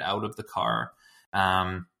about to get out of the car.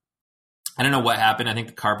 I don't know what happened. I think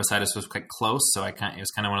the car beside us was quite close, so it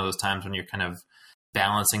was kind of one of those times when you're kind of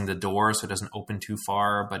balancing the door so it doesn't open too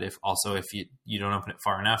far, but if you don't open it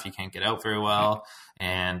far enough, you can't get out very well.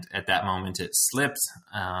 And at that moment it slipped,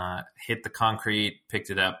 hit the concrete,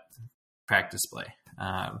 picked it up, cracked display.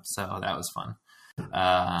 So that was fun.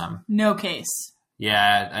 No case.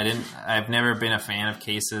 Yeah, I've never been a fan of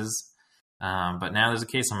cases, but now there's a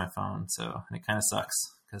case on my phone, so it kind of sucks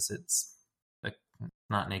because it's like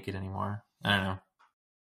not naked anymore. I don't know,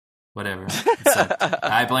 whatever.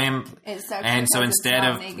 I blame. It sucks, and so instead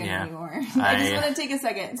of anymore. I just want to take a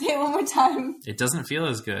second. Say it one more time. It doesn't feel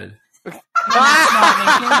as good.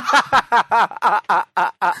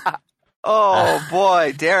 Oh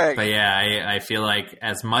boy, Derek. But yeah, I feel like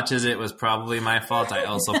as much as it was probably my fault, I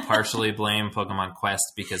also partially blame Pokemon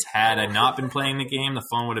Quest because had I not been playing the game, the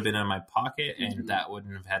phone would have been in my pocket and that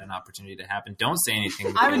wouldn't have had an opportunity to happen. Don't say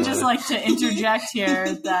anything. I would just like to interject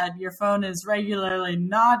here that your phone is regularly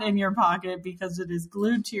not in your pocket because it is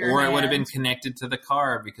glued to your Or hand. it would have been connected to the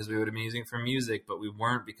car because we would have been using it for music, but we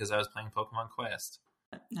weren't because I was playing Pokemon Quest.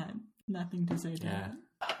 Nothing to say to Yeah. that.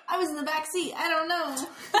 I was in the back seat. I don't know.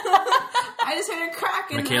 I just heard a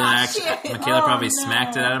crack in Michaela probably no.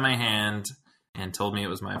 smacked it out of my hand and told me it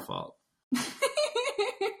was my fault.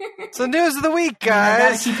 So news of the week, I gotta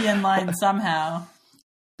guys. keep you in line somehow.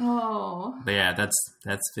 Oh. But yeah,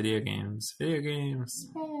 that's video games. Video games.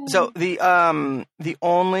 So the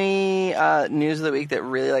only news of the week that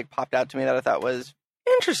really like popped out to me that I thought was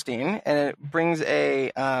interesting, and it brings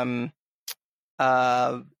an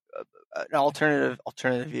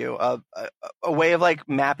alternative view of a way of like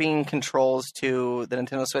mapping controls to the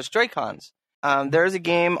Nintendo Switch Joy-Cons. There's a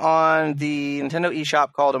game on the Nintendo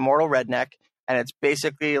eShop called Immortal Redneck, and it's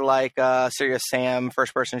basically like a Serious Sam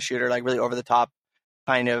first-person shooter, like really over-the-top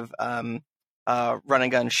kind of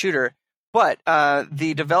run-and-gun shooter. But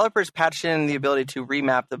the developers patched in the ability to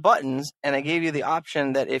remap the buttons, and they gave you the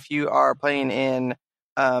option that if you are playing in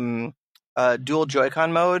dual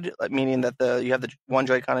Joy-Con mode, meaning that you have the one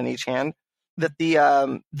Joy-Con in each hand, that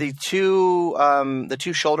the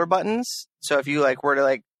two shoulder buttons. So if you like were to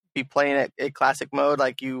like be playing it a classic mode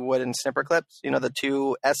like you would in Snipper Clips, you know, the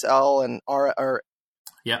two SL and R, or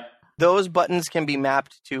Yep. those buttons can be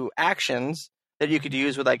mapped to actions that you could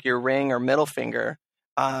use with like your ring or middle finger,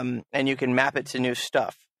 and you can map it to new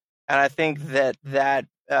stuff. And I think that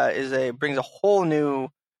brings a whole new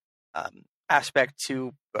aspect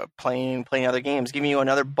to playing other games, giving you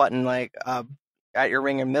another button like at your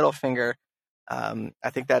ring and middle finger. I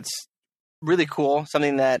think that's really cool.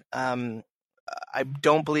 Something that I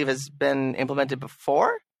don't believe has been implemented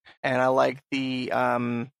before, and I like the.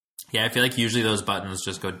 Yeah, I feel like usually those buttons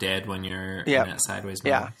just go dead when you're in that sideways mode.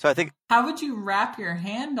 Yeah, so I think. How would you wrap your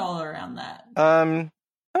hand all around that? I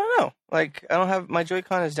don't know. Like, I don't have my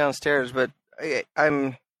Joy-Con is downstairs, but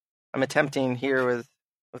I'm attempting here with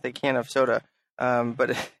a can of soda.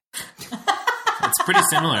 But it's pretty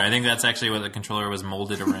similar. I think that's actually what the controller was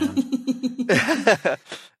molded around.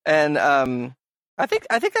 And I think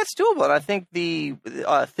that's doable. And I think the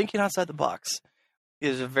thinking outside the box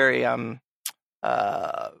is a very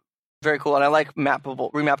very cool. And I like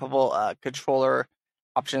remappable controller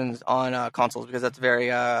options on consoles because that's very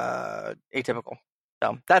atypical.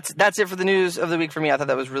 So that's it for the news of the week for me. I thought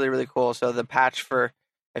that was really, really cool. So the patch for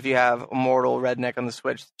if you have Immortal Redneck on the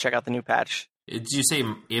Switch, check out the new patch. Did you say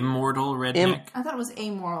Immortal Redneck? I thought it was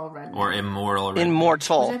Amoral Redneck. Or Immortal Redneck?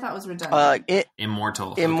 Immortal. Which I thought was redundant.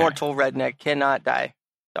 Immortal. Immortal Redneck cannot die.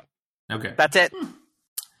 So, okay. That's it.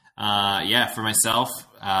 Yeah, for myself,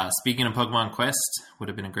 speaking of Pokemon Quest, would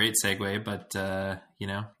have been a great segue, but,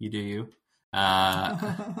 you do you.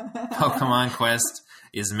 Pokemon Quest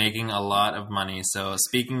is making a lot of money. So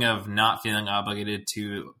speaking of not feeling obligated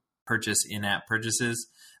to purchase in-app purchases,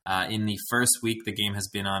 in the first week the game has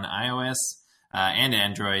been on iOS and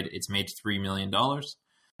Android, it's made $3 million. Oh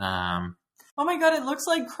my god, it looks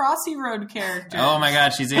like Crossy Road character. Oh my god,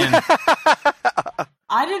 she's in.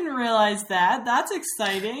 I didn't realize that. That's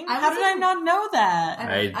exciting. I How was did I in- not know that?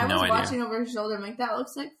 I had no was idea. watching over her shoulder. I'm like, that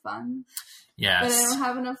looks like fun. Yes. But I don't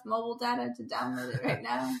have enough mobile data to download it right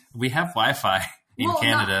now. We have Wi-Fi in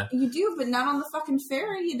Canada. You do, but not on the fucking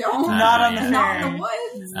ferry. You don't. Not on the yeah. Not in ferry. the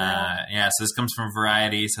woods. Yeah, so this comes from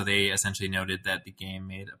Variety. So they essentially noted that the game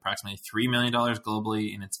made approximately $3 million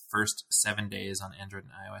globally in its first 7 days on Android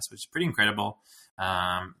and iOS, which is pretty incredible.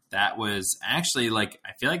 That was actually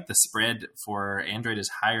I feel like the spread for Android is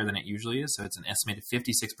higher than it usually is. So it's an estimated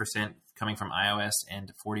 56% coming from iOS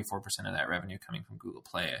and 44% of that revenue coming from Google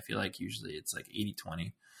Play. I feel like usually it's like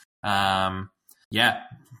 80-20. Yeah,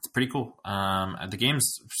 it's pretty cool. The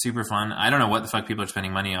game's super fun. I don't know what the fuck people are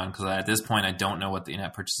spending money on because at this point I don't know what the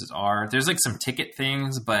in-app purchases are. There's like some ticket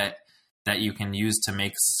things, but that you can use to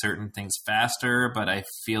make certain things faster. But I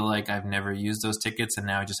feel like I've never used those tickets, and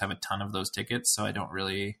now I just have a ton of those tickets. So I don't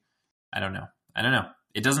know.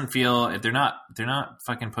 It doesn't feel they're not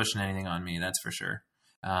fucking pushing anything on me. That's for sure.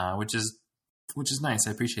 Which is nice.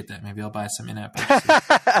 I appreciate that. Maybe I'll buy some in-app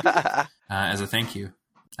purchases as a thank you.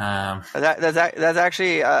 That's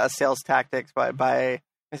actually a sales tactics by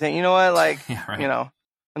saying, you know what, Yeah, right. you know,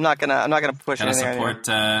 I'm not gonna push Gotta anything. support.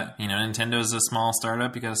 Nintendo's a small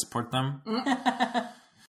startup. You gotta support them.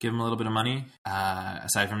 Give them a little bit of money.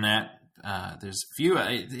 Aside from that, there's few.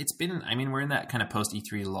 It's been. I mean, we're in that kind of post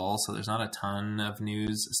E3 lull, so there's not a ton of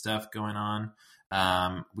news stuff going on.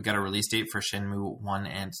 We got a release date for Shenmue 1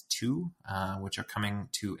 and 2, which are coming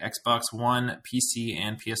to Xbox One, PC,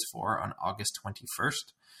 and PS4 on August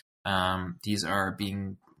 21st. These are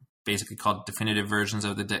being basically called definitive versions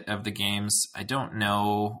of the games. I don't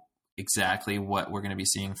know exactly what we're going to be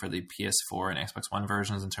seeing for the PS4 and Xbox One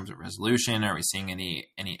versions in terms of resolution. Are we seeing any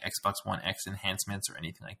Xbox One X enhancements or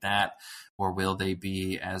anything like that? Or will they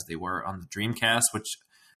be as they were on the Dreamcast, which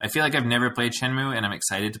I feel like I've never played Shenmue and I'm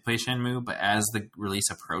excited to play Shenmue, but as the release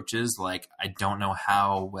approaches, like, I don't know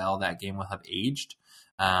how well that game will have aged,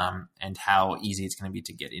 and how easy it's going to be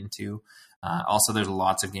to get into. Also, there's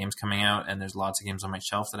lots of games coming out, and there's lots of games on my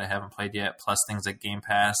shelf that I haven't played yet, plus things like Game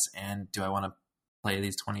Pass. And do I want to play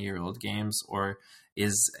these 20-year-old games, or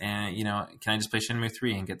is can I just play Shenmue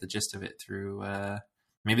 3 and get the gist of it through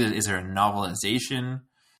maybe is there a novelization?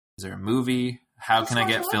 Is there a movie? How can I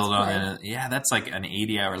get filled on it? Yeah, that's like an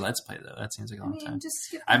 80-hour Let's Play though. That seems like a long time. Just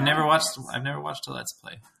skip I've never watched a Let's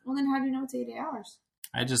Play. Well, then how do you know it's 80 hours?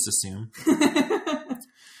 I just assume. You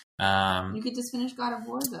could just finish God of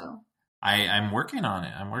War though. I'm working on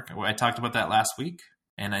it. I talked about that last week,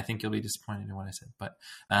 and I think you'll be disappointed in what I said. But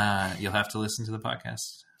you'll have to listen to the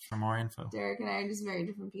podcast for more info. Derek and I are just very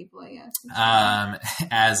different people, I guess.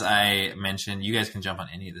 As I mentioned, you guys can jump on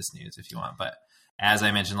any of this news if you want. But as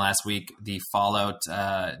I mentioned last week, the Fallout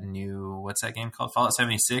what's that game called? Fallout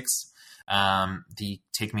 76. The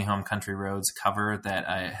Take Me Home Country Roads cover that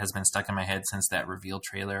has been stuck in my head since that reveal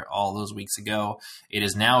trailer all those weeks ago. It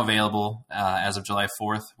is now available as of July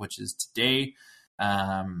 4th, which is today.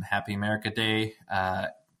 Happy America Day.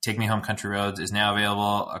 Take Me Home Country Roads is now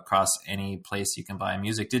available across any place you can buy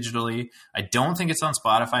music digitally. I don't think it's on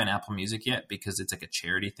Spotify and Apple Music yet because it's like a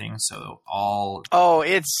charity thing. So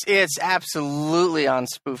it's absolutely on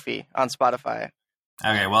Spoofy on Spotify.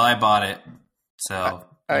 Okay, well, I bought it, so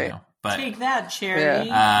But take that, charity.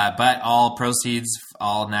 But all proceeds,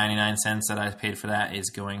 all 99 cents that I paid for that is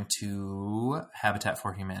going to Habitat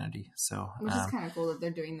for Humanity. So, which is kind of cool that they're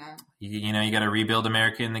doing that. You got to rebuild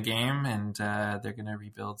America in the game, and they're going to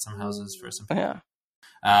rebuild some houses for some people.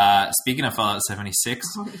 Yeah. Speaking of Fallout 76,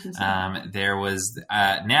 there was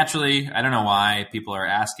naturally, I don't know why people are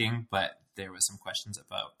asking, but there was some questions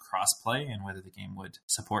about crossplay and whether the game would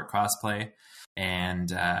support crossplay. And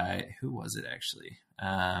who was it actually?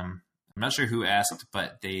 I'm not sure who asked,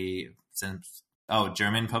 but they sent.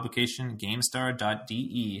 German publication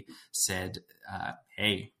GameStar.de said,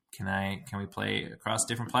 "Hey, can we play across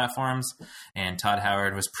different platforms?" And Todd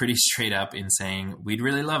Howard was pretty straight up in saying, "We'd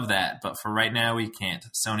really love that, but for right now we can't.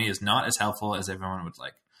 Sony is not as helpful as everyone would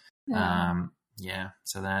like."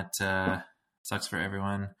 So that sucks for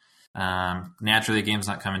everyone. Naturally, the game's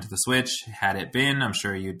not coming to the Switch. Had it been, I'm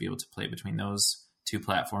sure you'd be able to play between those two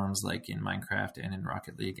platforms, like in Minecraft and in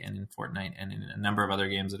Rocket League and in Fortnite and in a number of other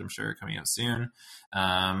games that I'm sure are coming out soon.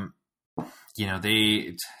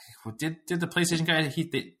 They did the PlayStation guy.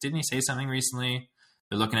 Didn't he say something recently?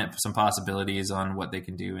 They're looking at some possibilities on what they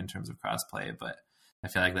can do in terms of crossplay, but I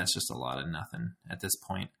feel like that's just a lot of nothing at this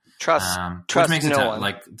point. Trust makes no it tough. one.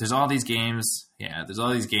 Like, there's all these games. Yeah, there's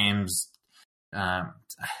all these games.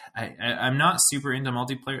 I'm not super into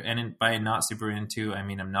multiplayer, and by not super into, I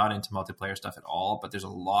mean I'm not into multiplayer stuff at all. But there's a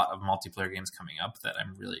lot of multiplayer games coming up that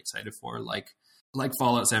I'm really excited for, like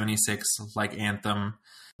Fallout 76, like Anthem,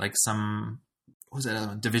 like some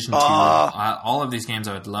Division 2. All of these games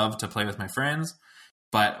I would love to play with my friends,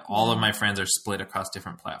 but all of my friends are split across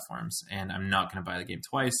different platforms, and I'm not going to buy the game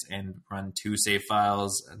twice and run 2 save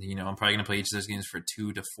files. I'm probably going to play each of those games for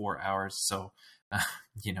 2 to 4 hours, so. I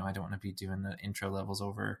don't want to be doing the intro levels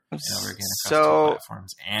over and over again across 2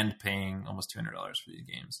 platforms and paying almost $200 for these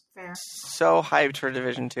games. Fair. So hyped for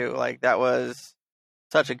Division 2. Like, that was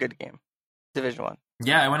such a good game. Division 1.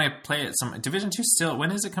 Yeah, I want to play it. Division 2 still,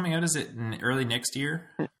 when is it coming out? Is it in early next year?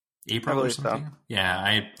 April or something? So.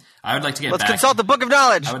 Yeah, I would like to get back. Let's consult the Book of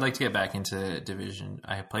Knowledge. I would like to get back into Division.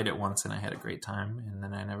 I played it once and I had a great time, and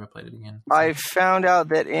then I never played it again. So. I found out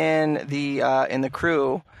that in the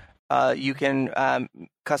crew, you can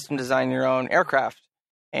custom design your own aircraft,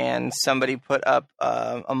 and somebody put up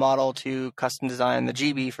a model to custom design the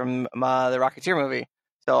GB from the Rocketeer movie.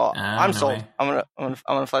 So I'm sold. Way. I'm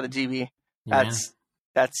gonna fly the GB.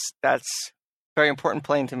 That's very important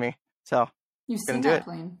plane to me. So you've seen that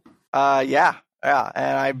plane? Yeah.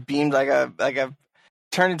 And I beamed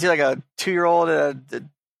turned into like a 2-year-old at a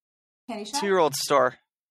 2-year-old store.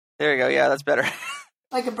 There you go. Yeah, that's better.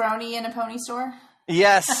 Like a brownie in a pony store.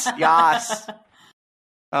 Yes. Oh,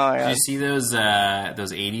 yeah. Did you see those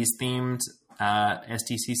 80s themed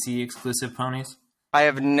STCC exclusive ponies? I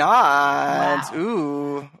have not. Wow.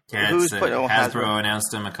 Ooh. Yeah, Who's putting Hasbro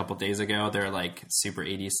announced them a couple days ago. They're like super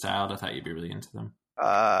 80s styled. I thought you'd be really into them.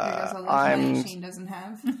 I'm Shane doesn't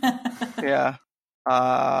have. yeah.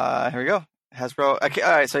 Here we go. Hasbro. Okay,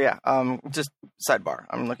 all right. So yeah. Just sidebar.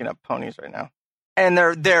 I'm looking up ponies right now, and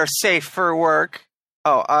they're safe for work.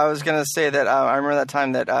 Oh, I was gonna say that I remember that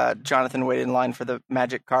time that Jonathan waited in line for the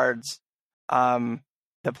Magic cards, the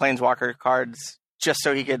Planeswalker cards, just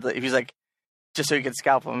so he could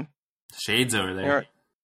scalp them. Shades over there.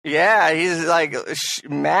 Yeah, he's like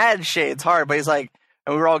mad shades hard, but he's like,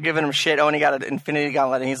 and we were all giving him shit. Oh, and he got an Infinity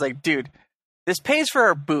Gauntlet, and he's like, dude, this pays for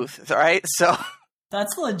our booth, all right? So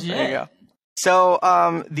That's legit. there you go.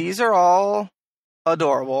 So these are all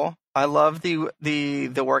adorable. I love the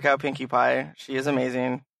workout Pinkie Pie. She is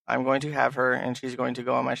amazing. I'm going to have her, and she's going to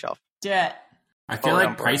go on my shelf. Yeah. I feel Hold like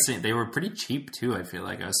on, boy. pricing, they were pretty cheap too. I feel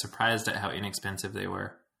like I was surprised at how inexpensive they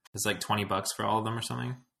were. It's like $20 for all of them or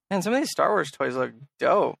something. And some of these Star Wars toys look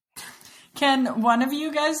dope. Can one of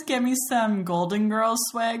you guys get me some Golden Girls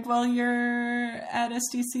swag while you're at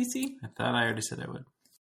SDCC? I thought I already said I would.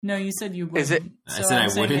 No, you said you would. Is it- I said I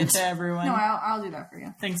saying it wouldn't. to everyone. No, I'll do that for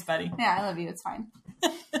you. Thanks, buddy. Yeah, I love you. It's fine.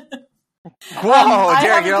 Whoa, I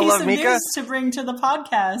Derek, have you a don't piece love of Mika? news to bring to the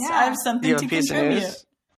podcast. Yeah. I have Do something you have to a piece contribute. of news?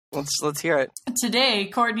 Let's hear it. Today,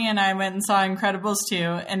 Courtney and I went and saw Incredibles 2,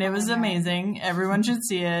 and it was amazing. Everyone should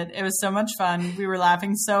see it. It was so much fun. We were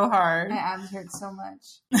laughing so hard. My abs hurt so much.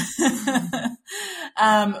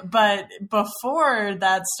 But before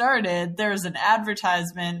that started, there was an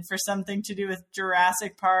advertisement for something to do with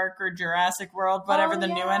Jurassic Park or Jurassic World, whatever the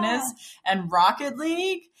new one is, and Rocket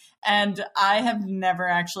League. And I have never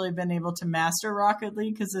actually been able to master Rocket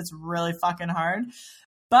League because it's really fucking hard.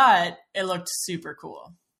 But it looked super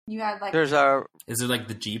cool. You had like There's a Is it like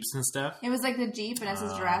the Jeeps and stuff? it was like the Jeep and it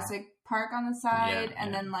says Jurassic Park on the side, Yeah,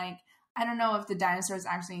 and yeah. then like I don't know if the dinosaurs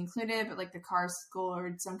actually included, but like the car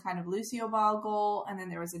scored some kind of Lucio Ball goal, and then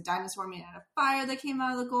there was a dinosaur made out of fire that came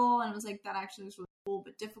out of the goal, and it was like that actually was really cool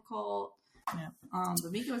but difficult. Yeah.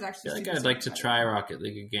 But Mika was I actually. feel like super, I'd like to super try Rocket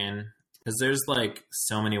League again. Because there's like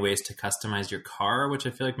so many ways to customize your car, which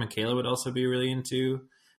I feel like Michaela would also be really into.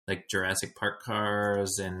 Like Jurassic Park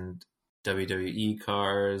cars and WWE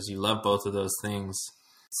cars. You love both of those things.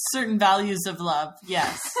 Certain values of love,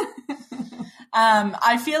 yes.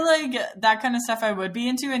 I feel like that kind of stuff I would be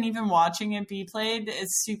into, and even watching it be played is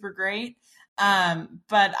super great.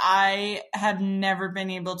 But I have never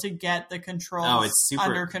been able to get the controls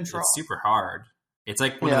under control. It's super hard. It's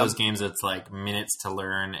like one Yeah. of those games that's like minutes to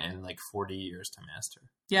learn and like 40 years to master.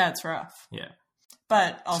 Yeah, it's rough, Yeah.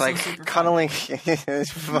 but it's also like super fun. cuddling.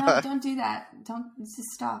 No, don't do that. Don't just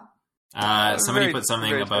stop. Somebody Very- put something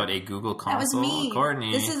very about a Google That was console. me.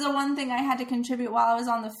 Courtney. This is the one thing I had to contribute while I was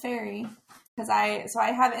on the ferry because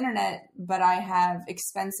I have internet, but I have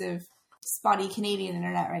expensive, spotty Canadian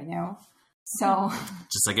internet right now. So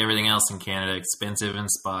just like everything else in Canada, expensive and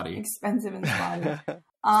spotty. expensive and spotty.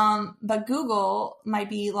 But Google might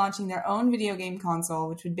be launching their own video game console,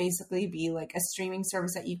 which would basically be like a streaming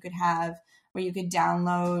service that you could have where you could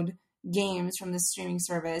download games from the streaming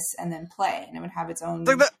service and then play, and it would have its own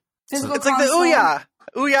physical It's like the console.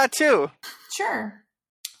 Ouya 2. Sure.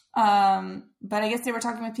 But I guess they were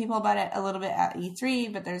talking with people about it a little bit at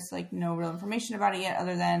E3, but there's like no real information about it yet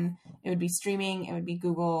other than it would be streaming, it would be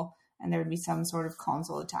Google, and there would be some sort of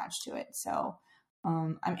console attached to it. So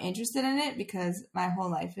I'm interested in it because my whole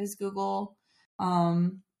life is Google,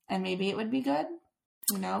 and maybe it would be good.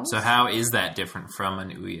 Who knows? So how is that different from an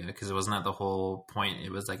Ouya? Because it wasn't that the whole point.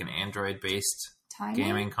 It was like an Android-based Timing?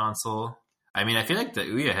 gaming console. I mean, I feel like the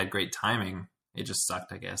Ouya had great timing. It just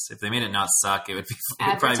sucked, I guess. If they made it not suck, it would be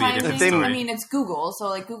it'd probably be a different Advertising? story. I mean, it's Google, so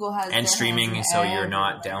like Google has their and hands streaming, in so you're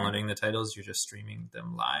not everywhere. downloading the titles; you're just streaming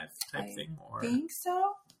them live, type I thing. Or think so.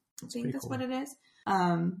 I think pretty that's cool. what it is.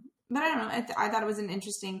 But I don't know. I thought it was an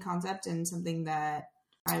interesting concept and something that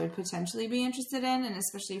I would potentially be interested in, and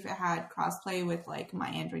especially if it had crossplay with like my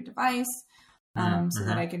Android device, so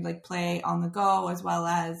that I could like play on the go as well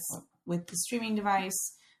as with the streaming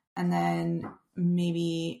device. And then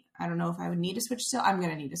maybe I don't know if I would need a Switch still. I'm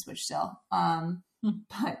gonna need a Switch still.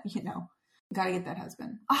 But you know, gotta get that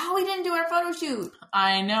husband. Oh, we didn't do our photo shoot.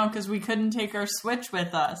 I know, because we couldn't take our Switch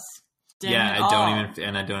with us. Dang yeah, it I all.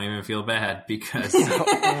 don't even feel bad because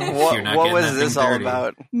What you're not getting was that this thing all dirty.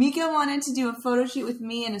 about? Mika wanted to do a photo shoot with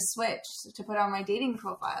me and a Switch to put on my dating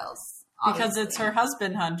profiles. Because it's her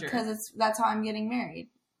husband, Hunter. Because that's how I'm getting married.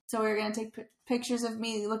 So we were gonna take pictures of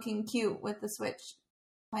me looking cute with the Switch.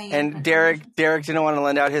 playing And it. Derek didn't want to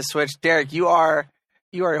lend out his Switch. Derek, you are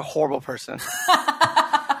a horrible person.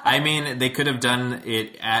 I mean, they could have done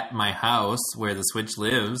it at my house where the Switch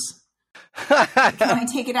lives. Can I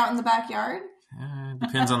take it out in the backyard?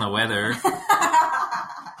 Depends on the weather.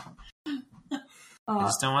 I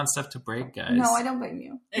just don't want stuff to break, guys. No, I don't blame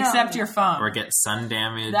you. Except your phone. Or get sun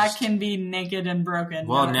damage. That can be naked and broken.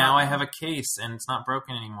 Well, No now problem. I have a case and it's not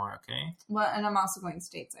broken anymore, okay? Well, and I'm also going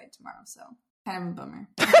stateside tomorrow, so kind of a bummer.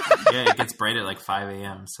 Yeah, it gets bright at like 5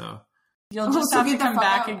 a.m., so... You'll just have to come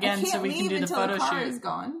back again so we can do the photo the car shoot. is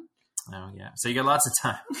gone. Oh, yeah. So you got lots of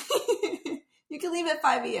time. You can leave at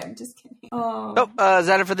 5 a.m. Just kidding. Oh, is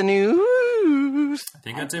that it for the news? I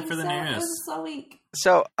think that's it for the It news. was a slow week.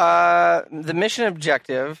 So, the mission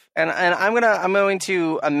objective, and I'm going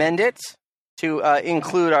to amend it to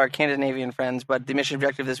include our Scandinavian friends, but the mission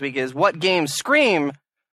objective this week is what games scream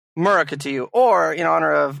Murica to you, or in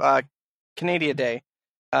honor of Canada Day.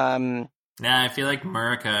 Nah, I feel like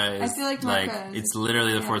Murica is it's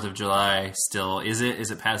literally the 4th of July still. Is it? Is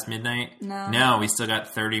it past midnight? No, we still got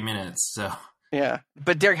 30 minutes, so. Yeah.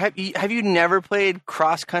 But Derek, have you never played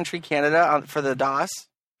Cross Country Canada for the DOS?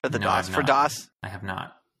 For DOS? I have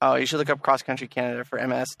not. Oh, you should look up Cross Country Canada for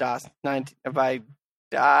MS-DOS 19 by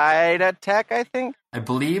Dydatech, I think. I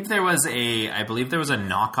believe there was a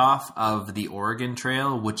knockoff of the Oregon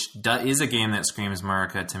Trail, which is a game that screams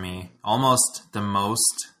Murica to me. Almost the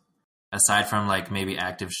most, aside from like maybe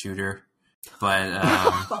Active Shooter. But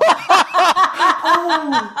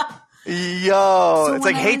Yo, So it's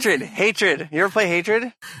like Hatred. You ever play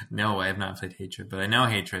Hatred? No, I have not played Hatred, but I know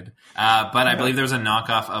Hatred. But I believe there's a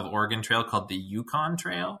knockoff of Oregon Trail called the Yukon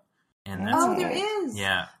Trail. And that's there is.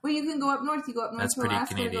 Yeah. Well, you can go up north. You go up north That's to pretty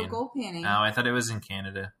Alaska Canadian. to go gold panning. Oh, I thought it was in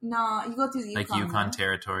Canada. No, you go through the Yukon. Like Yukon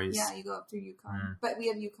territories. Yeah, you go up through Yukon. But we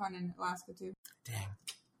have Yukon in Alaska, too. Dang.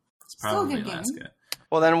 It's Still a probably good game. Alaska.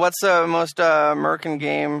 Well, then what's the most American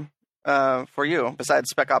game for you besides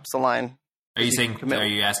Spec Ops: The Line? Are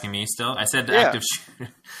you asking me still? I said Yeah. Active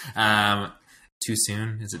Shooter. Too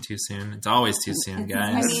soon? Is it too soon? It's always too soon,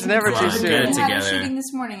 guys. It's never Come too on, soon. Get it We had a together. shooting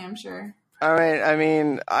this morning, I'm sure. I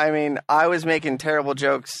mean, I was making terrible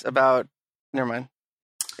jokes about. Never mind.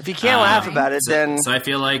 If you can't laugh about it, then So I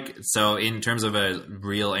feel like, in terms of a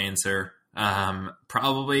real answer,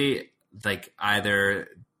 probably like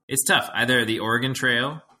it's tough. Either the Oregon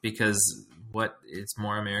Trail, because it's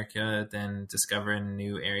more America than discovering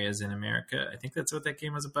new areas in America. I think that's what that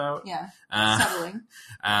game was about. Yeah, Uh, settling.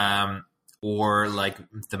 Or like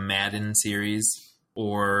the Madden series,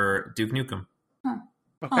 or Duke Nukem.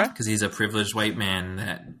 okay. Because he's a privileged white man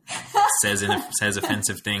that says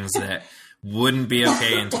offensive things that wouldn't be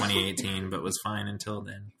okay in 2018, but was fine until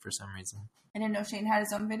then for some reason. I didn't know Shane had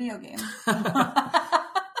his own video game.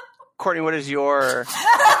 Courtney, what is your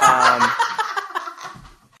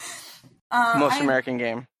most American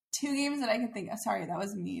game? 2 games that I can think of. Sorry, that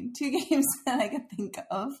was mean. 2 games that I can think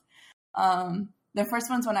of. The first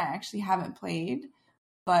one's one I actually haven't played,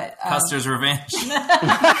 but Custer's Revenge.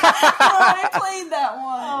 I played that one.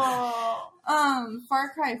 Oh. Far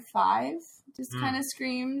Cry 5 just kind of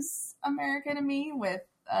screams America to me with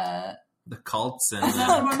The cults and Is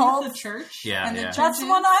that the one Cult. with the church? yeah, and the yeah. church- That's the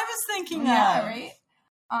one I was thinking yeah, of. right.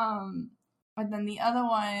 And then the other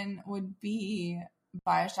one would be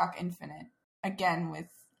BioShock Infinite, again with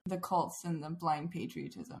the cults and the blind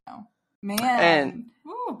patriotism. Oh, man, And-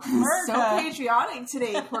 Ooh, so America. patriotic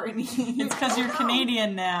today, Courtney. It's because you're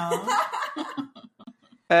Canadian now.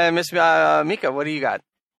 Miss Mika, what do you got?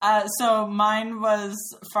 So mine was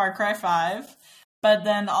Far Cry 5, but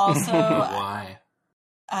then also, Why?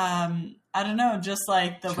 I don't know, just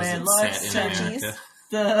like the way it Because looks, it's set in Churchies. America.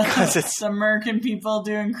 the American people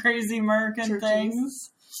doing crazy American Churchies. things.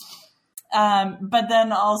 But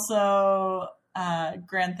then also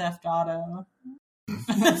Grand Theft Auto.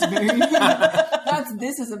 That's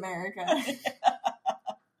This Is America.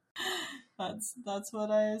 That's what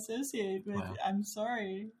I associate with. Wow. I'm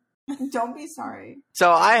sorry. Don't be sorry.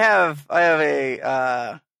 So I have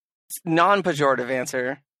a non-pejorative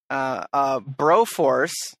answer.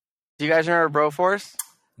 Broforce. Do you guys remember Broforce?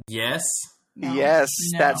 Yes. No. Yes,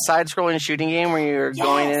 No. that side-scrolling shooting game where you're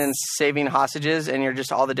going in Yes. and saving hostages, and you're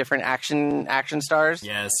just all the different action stars.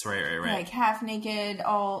 Yes. Right. Like half naked,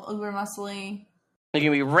 all uber muscly. You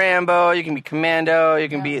can be Rambo, you can be Commando, you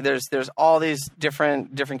can Yeah. be there's all these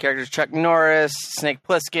different characters. Chuck Norris, Snake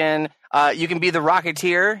Plissken. You can be the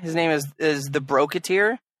Rocketeer. His name is the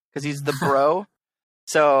Broketeer because he's the bro.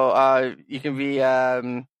 So you can be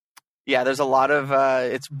there's a lot of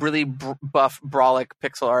it's really buff brawlic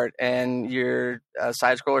pixel art, and you're a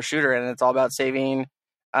side scroller shooter, and it's all about saving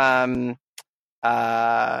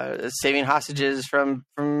hostages from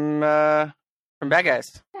bad guys.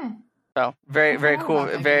 So very I cool,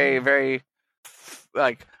 love that very game. very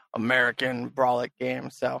like American brawlic game.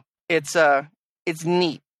 So it's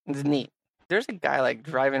neat. It's neat. there's a guy like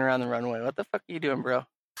driving around the runway. What the fuck are you doing, bro?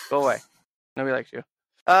 Go away. Nobody likes you.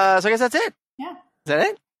 So I guess that's it. Yeah. Is that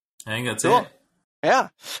it? I think that's Cool. it. Yeah.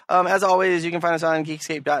 As always, you can find us on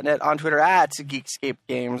Geekscape.net, on Twitter at Geekscape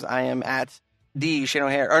Games. I am at Shane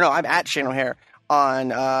O'Hare. Or no, I'm at Shane O'Hare on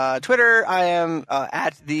Twitter. I am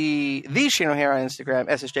at the Shane O'Hare on Instagram,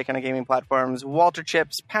 SSJ kind of gaming platforms, Walter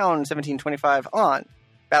Chips, Pound1725 on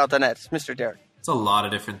Battle.net. Mr. Derek. It's a lot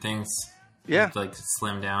of different things. Yeah. Like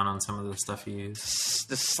slim down on some of the stuff you use.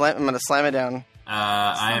 I'm going to slam it down.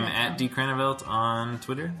 I am at D Cranevelt on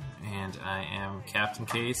Twitter, and I am Captain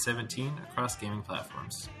K17 across gaming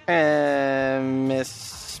platforms. And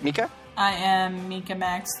Miss Mika. I am Mika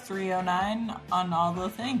Max 309 on all the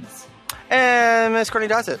things. And Miss Courtney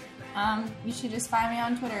Dossett. You should just find me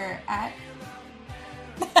on Twitter at...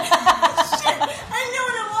 I knew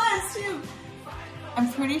what it was, too.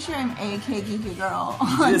 I'm pretty sure I'm AK Geeky Girl.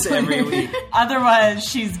 This every week. Otherwise,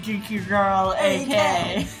 she's Geeky Girl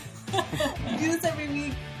AK. I do this every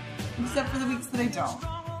week, except for the weeks that I don't.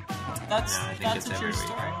 That's No, I think that's it's a true every week.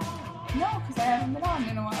 story. No, because I haven't been on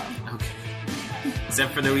in a while. Okay.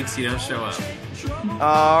 Except for the weeks you don't show up.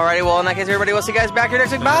 Alrighty, well, in that case, everybody, we'll see you guys back here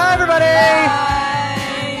next week. Bye, everybody! Bye.